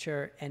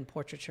portraiture and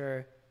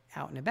portraiture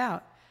out and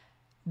about.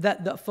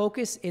 The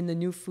focus in the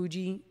new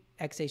Fuji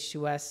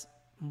X-H2S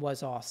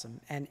was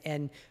awesome.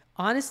 And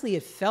honestly,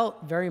 it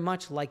felt very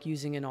much like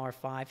using an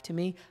R5 to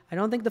me. I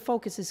don't think the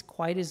focus is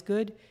quite as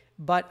good,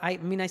 but I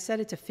mean, I set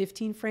it to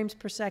 15 frames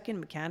per second,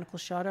 mechanical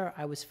shutter.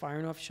 I was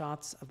firing off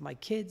shots of my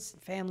kids,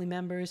 family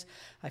members.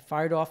 I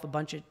fired off a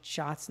bunch of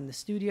shots in the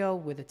studio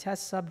with a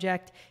test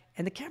subject,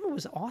 and the camera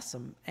was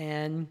awesome.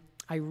 And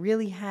I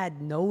really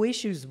had no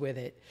issues with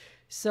it.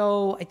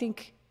 So I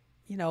think,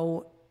 you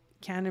know,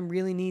 Canon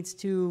really needs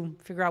to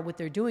figure out what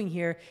they're doing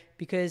here,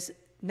 because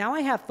now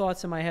I have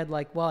thoughts in my head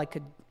like, well, I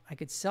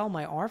could sell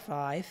my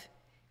R5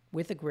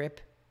 with a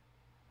grip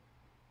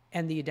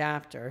and the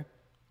adapter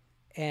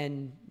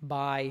and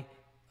buy,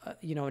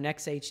 you know, an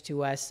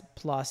XH2S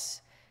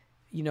plus,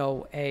 you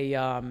know, a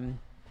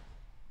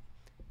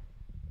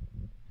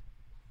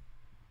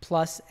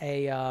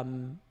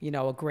you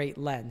know, a great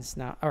lens.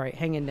 Now, all right,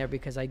 hang in there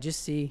because I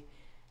just see,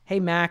 hey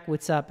Mac,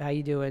 what's up? How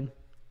you doing?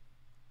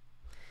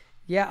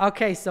 Yeah,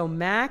 okay, so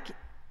Mac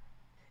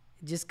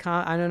just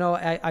I don't know,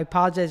 I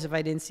apologize if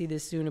I didn't see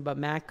this sooner, but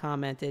Mac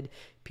commented,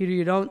 Peter,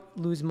 you don't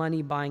lose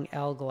money buying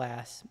L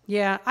glass.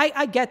 Yeah,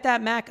 I get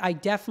that, Mac. I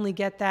definitely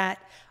get that.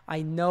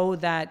 I know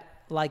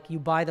that, like, you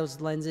buy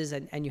those lenses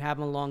and you have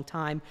them a long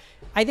time.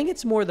 I think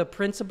it's more the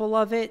principle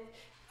of it.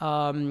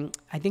 I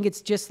think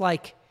it's just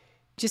like,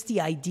 just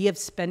the idea of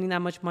spending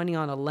that much money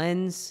on a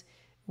lens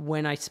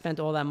when I spent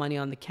all that money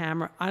on the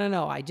camera. I don't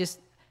know. I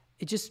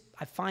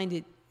find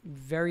it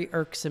very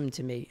irksome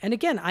to me. And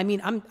again, I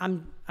mean,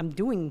 I'm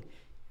doing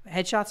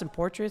headshots and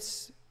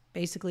portraits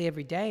basically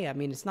every day. I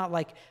mean, it's not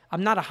like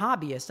I'm not a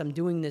hobbyist. I'm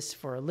doing this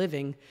for a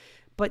living,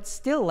 but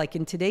still, like,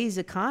 in today's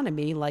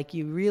economy, like,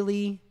 you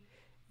really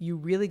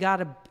got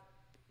to,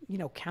 you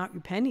know, count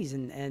your pennies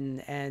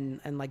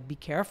and like, be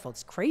careful.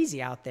 It's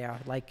crazy out there.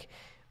 Like,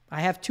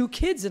 I have 2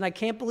 kids and I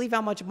can't believe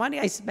how much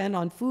money I spend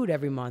on food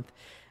every month.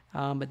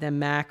 But then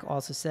Mac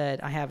also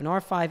said, I have an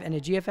R5 and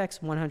a GFX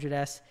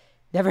 100S.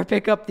 Never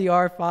pick up the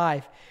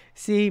R5.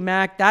 See,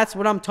 Mac, that's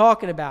what I'm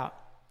talking about.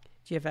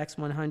 GFX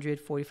 100,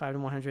 45 to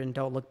 100, and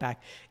don't look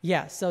back.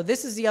 Yeah, so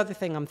this is the other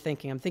thing I'm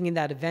thinking. I'm thinking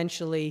that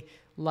eventually,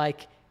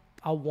 like,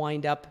 I'll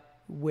wind up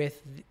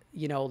with,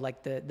 you know,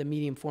 like the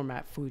medium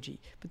format Fuji.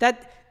 But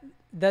that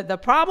the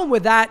problem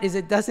with that is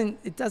it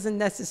doesn't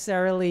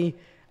necessarily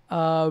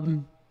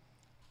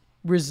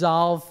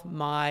resolve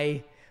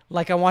my,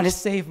 like, I want to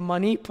save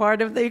money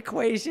part of the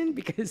equation,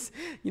 because,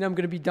 you know, I'm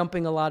going to be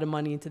dumping a lot of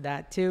money into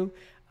that too.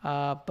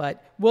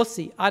 But we'll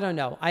see. I don't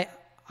know.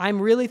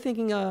 I'm really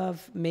thinking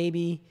of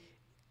maybe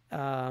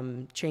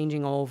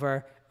changing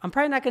over. I'm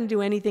probably not going to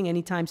do anything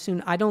anytime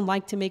soon. I don't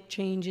like to make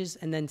changes,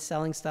 and then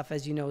selling stuff,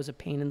 as you know, is a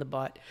pain in the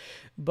butt.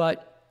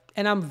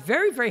 And I'm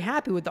very, very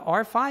happy with the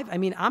R5. I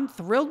mean, I'm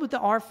thrilled with the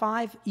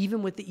R5,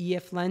 even with the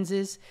EF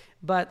lenses.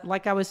 But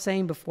like I was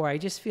saying before, I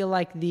just feel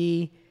like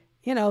the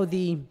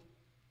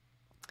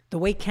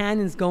way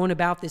Canon's going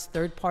about this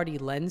third-party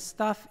lens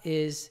stuff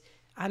is,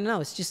 I don't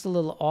know, it's just a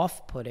little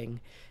off-putting.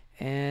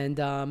 And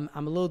I'm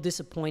a little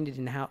disappointed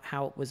in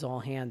how it was all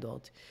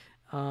handled.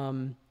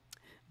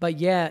 But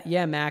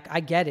yeah, Mac,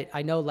 I get it.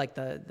 I know, like,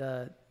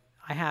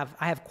 I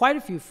have quite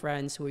a few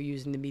friends who are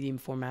using the medium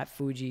format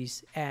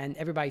Fujis, and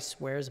everybody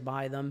swears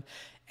by them.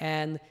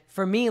 And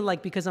for me,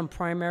 like, because I'm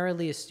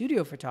primarily a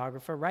studio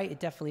photographer, right, it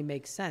definitely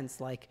makes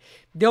sense. Like,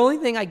 the only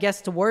thing I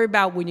guess to worry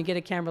about when you get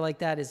a camera like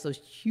that is those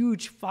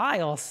huge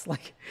files.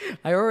 Like,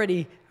 I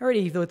already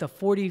with the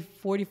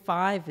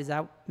 45, is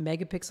that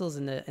megapixels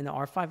in the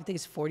R5? I think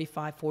it's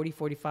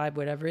 45,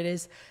 whatever it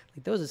is.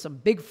 Like, those are some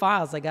big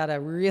files. I gotta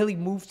really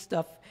move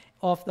stuff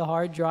off the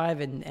hard drive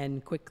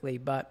and quickly.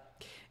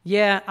 But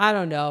yeah, I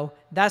don't know.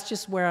 That's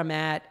just where I'm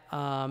at.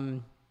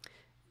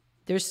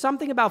 There's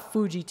something about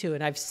Fuji too,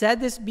 and I've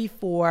said this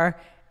before,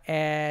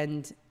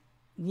 and,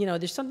 you know,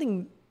 there's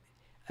something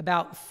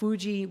about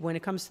Fuji when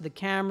it comes to the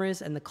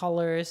cameras and the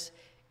colors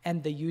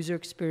and the user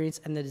experience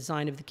and the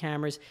design of the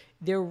cameras.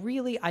 They're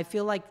really, I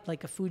feel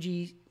like a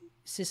Fuji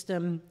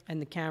system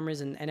and the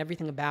cameras and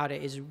everything about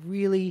it is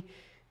really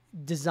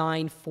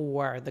designed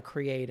for the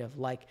creative.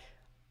 Like,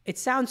 it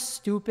sounds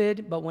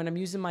stupid, but when I'm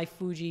using my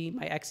Fuji,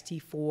 my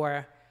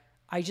X-T4,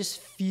 I just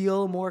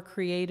feel more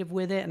creative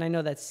with it. And I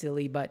know that's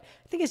silly, but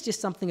I think it's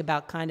just something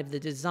about kind of the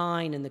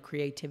design and the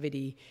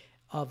creativity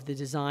of the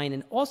design,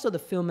 and also the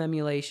film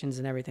emulations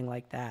and everything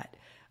like that.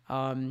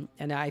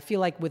 And I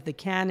feel like with the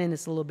Canon,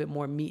 it's a little bit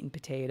more meat and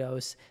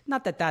potatoes.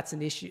 Not that that's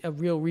an issue, a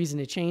real reason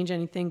to change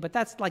anything, but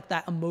that's like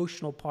that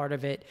emotional part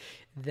of it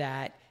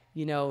that,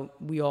 you know,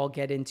 we all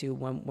get into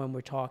when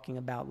we're talking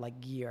about, like,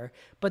 gear.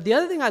 But the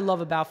other thing I love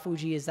about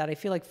Fuji is that I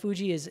feel like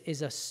Fuji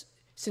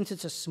since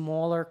it's a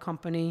smaller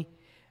company,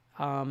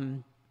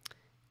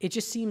 it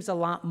just seems a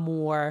lot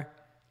more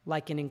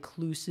like an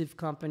inclusive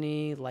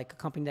company, like a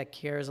company that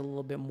cares a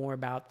little bit more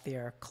about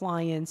their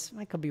clients.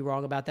 I could be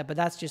wrong about that, but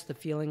that's just the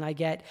feeling I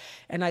get.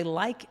 And I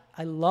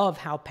love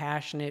how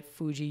passionate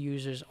Fuji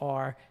users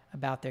are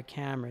about their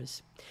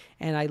cameras.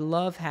 And I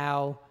love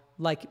how,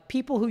 like,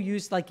 people who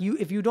use, like,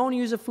 if you don't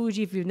use a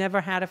Fuji, if you've never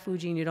had a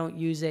Fuji and you don't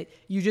use it,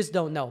 you just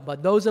don't know.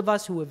 But those of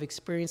us who have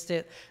experienced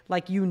it,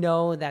 like, you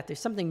know that there's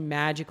something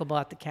magical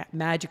about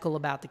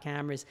the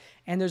cameras.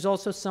 And there's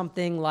also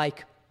something,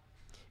 like,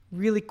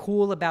 really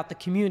cool about the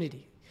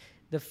community.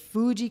 The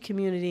Fuji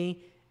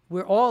community,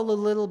 we're all a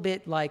little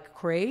bit, like,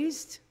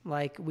 crazed.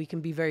 Like, we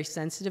can be very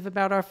sensitive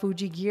about our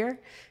Fuji gear,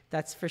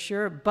 that's for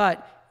sure.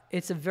 But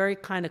it's a very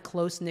kind of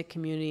close-knit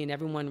community, and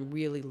everyone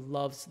really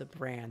loves the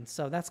brand.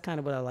 So that's kind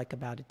of what I like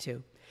about it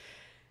too.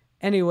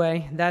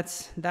 Anyway,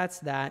 that's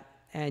that.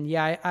 And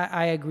yeah,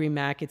 I agree,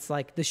 Mac. It's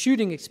like the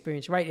shooting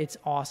experience, right? It's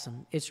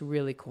awesome. It's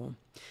really cool.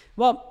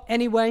 Well,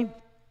 anyway,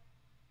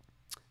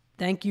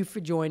 thank you for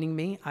joining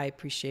me. I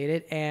appreciate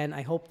it. And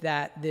I hope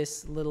that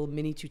this little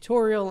mini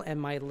tutorial and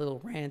my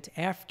little rant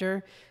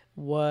after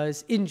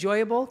was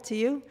enjoyable to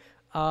you.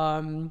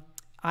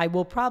 I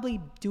will probably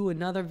do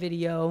another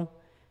video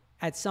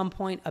at some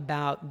point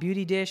about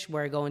Beauty Dish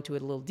where I go into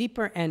it a little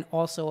deeper, and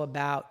also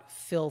about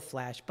fill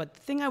flash. But the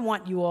thing I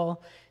want you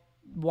all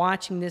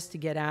watching this to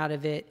get out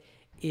of it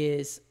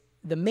is,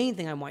 the main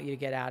thing I want you to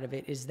get out of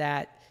it is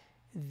that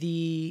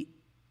the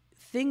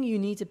thing you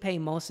need to pay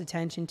most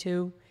attention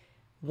to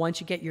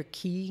once you get your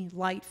key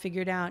light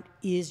figured out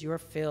is your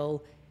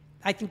fill.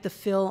 I think the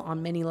fill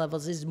on many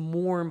levels is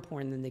more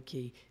important than the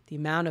key. The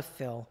amount of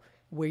fill,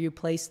 where you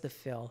place the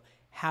fill,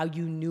 how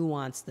you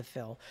nuance the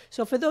fill.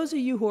 So for those of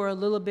you who are a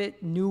little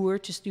bit newer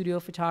to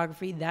studio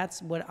photography,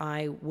 that's what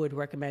I would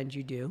recommend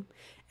you do.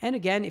 And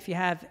again, if you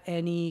have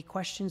any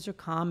questions or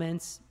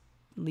comments,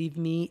 leave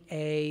me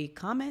a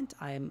comment.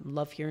 I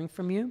love hearing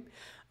from you.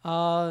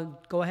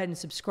 Go ahead and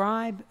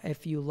subscribe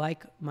if you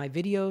like my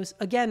videos.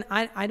 Again,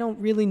 I don't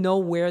really know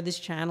where this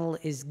channel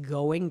is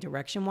going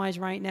direction-wise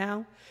right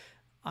now.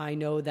 I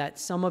know that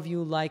some of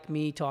you like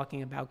me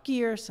talking about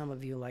gear. Some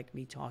of you like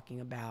me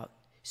talking about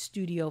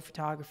studio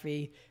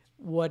photography,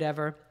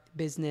 whatever,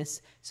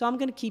 business. So I'm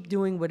going to keep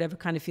doing whatever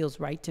kind of feels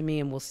right to me,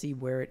 and we'll see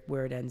where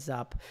it ends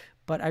up.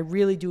 But I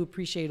really do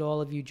appreciate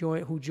all of you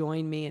who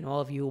join me, and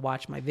all of you who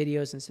watch my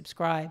videos and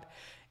subscribe.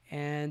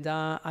 And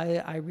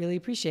I really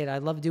appreciate it. I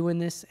love doing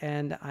this,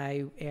 and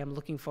I am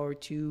looking forward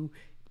to,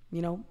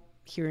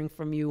 hearing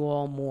from you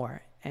all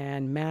more.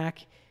 And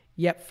Mac,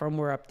 yep,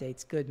 firmware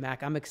updates. Good,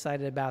 Mac. I'm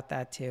excited about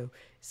that too.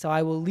 So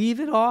I will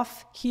leave it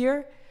off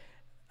here.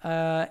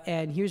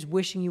 And here's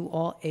wishing you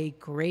all a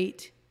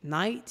great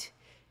night.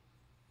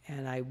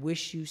 And I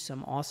wish you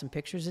some awesome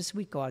pictures this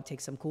week. Go out and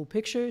take some cool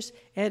pictures.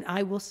 And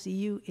I will see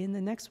you in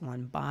the next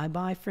one.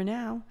 Bye-bye for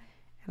now.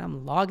 And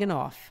I'm logging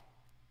off.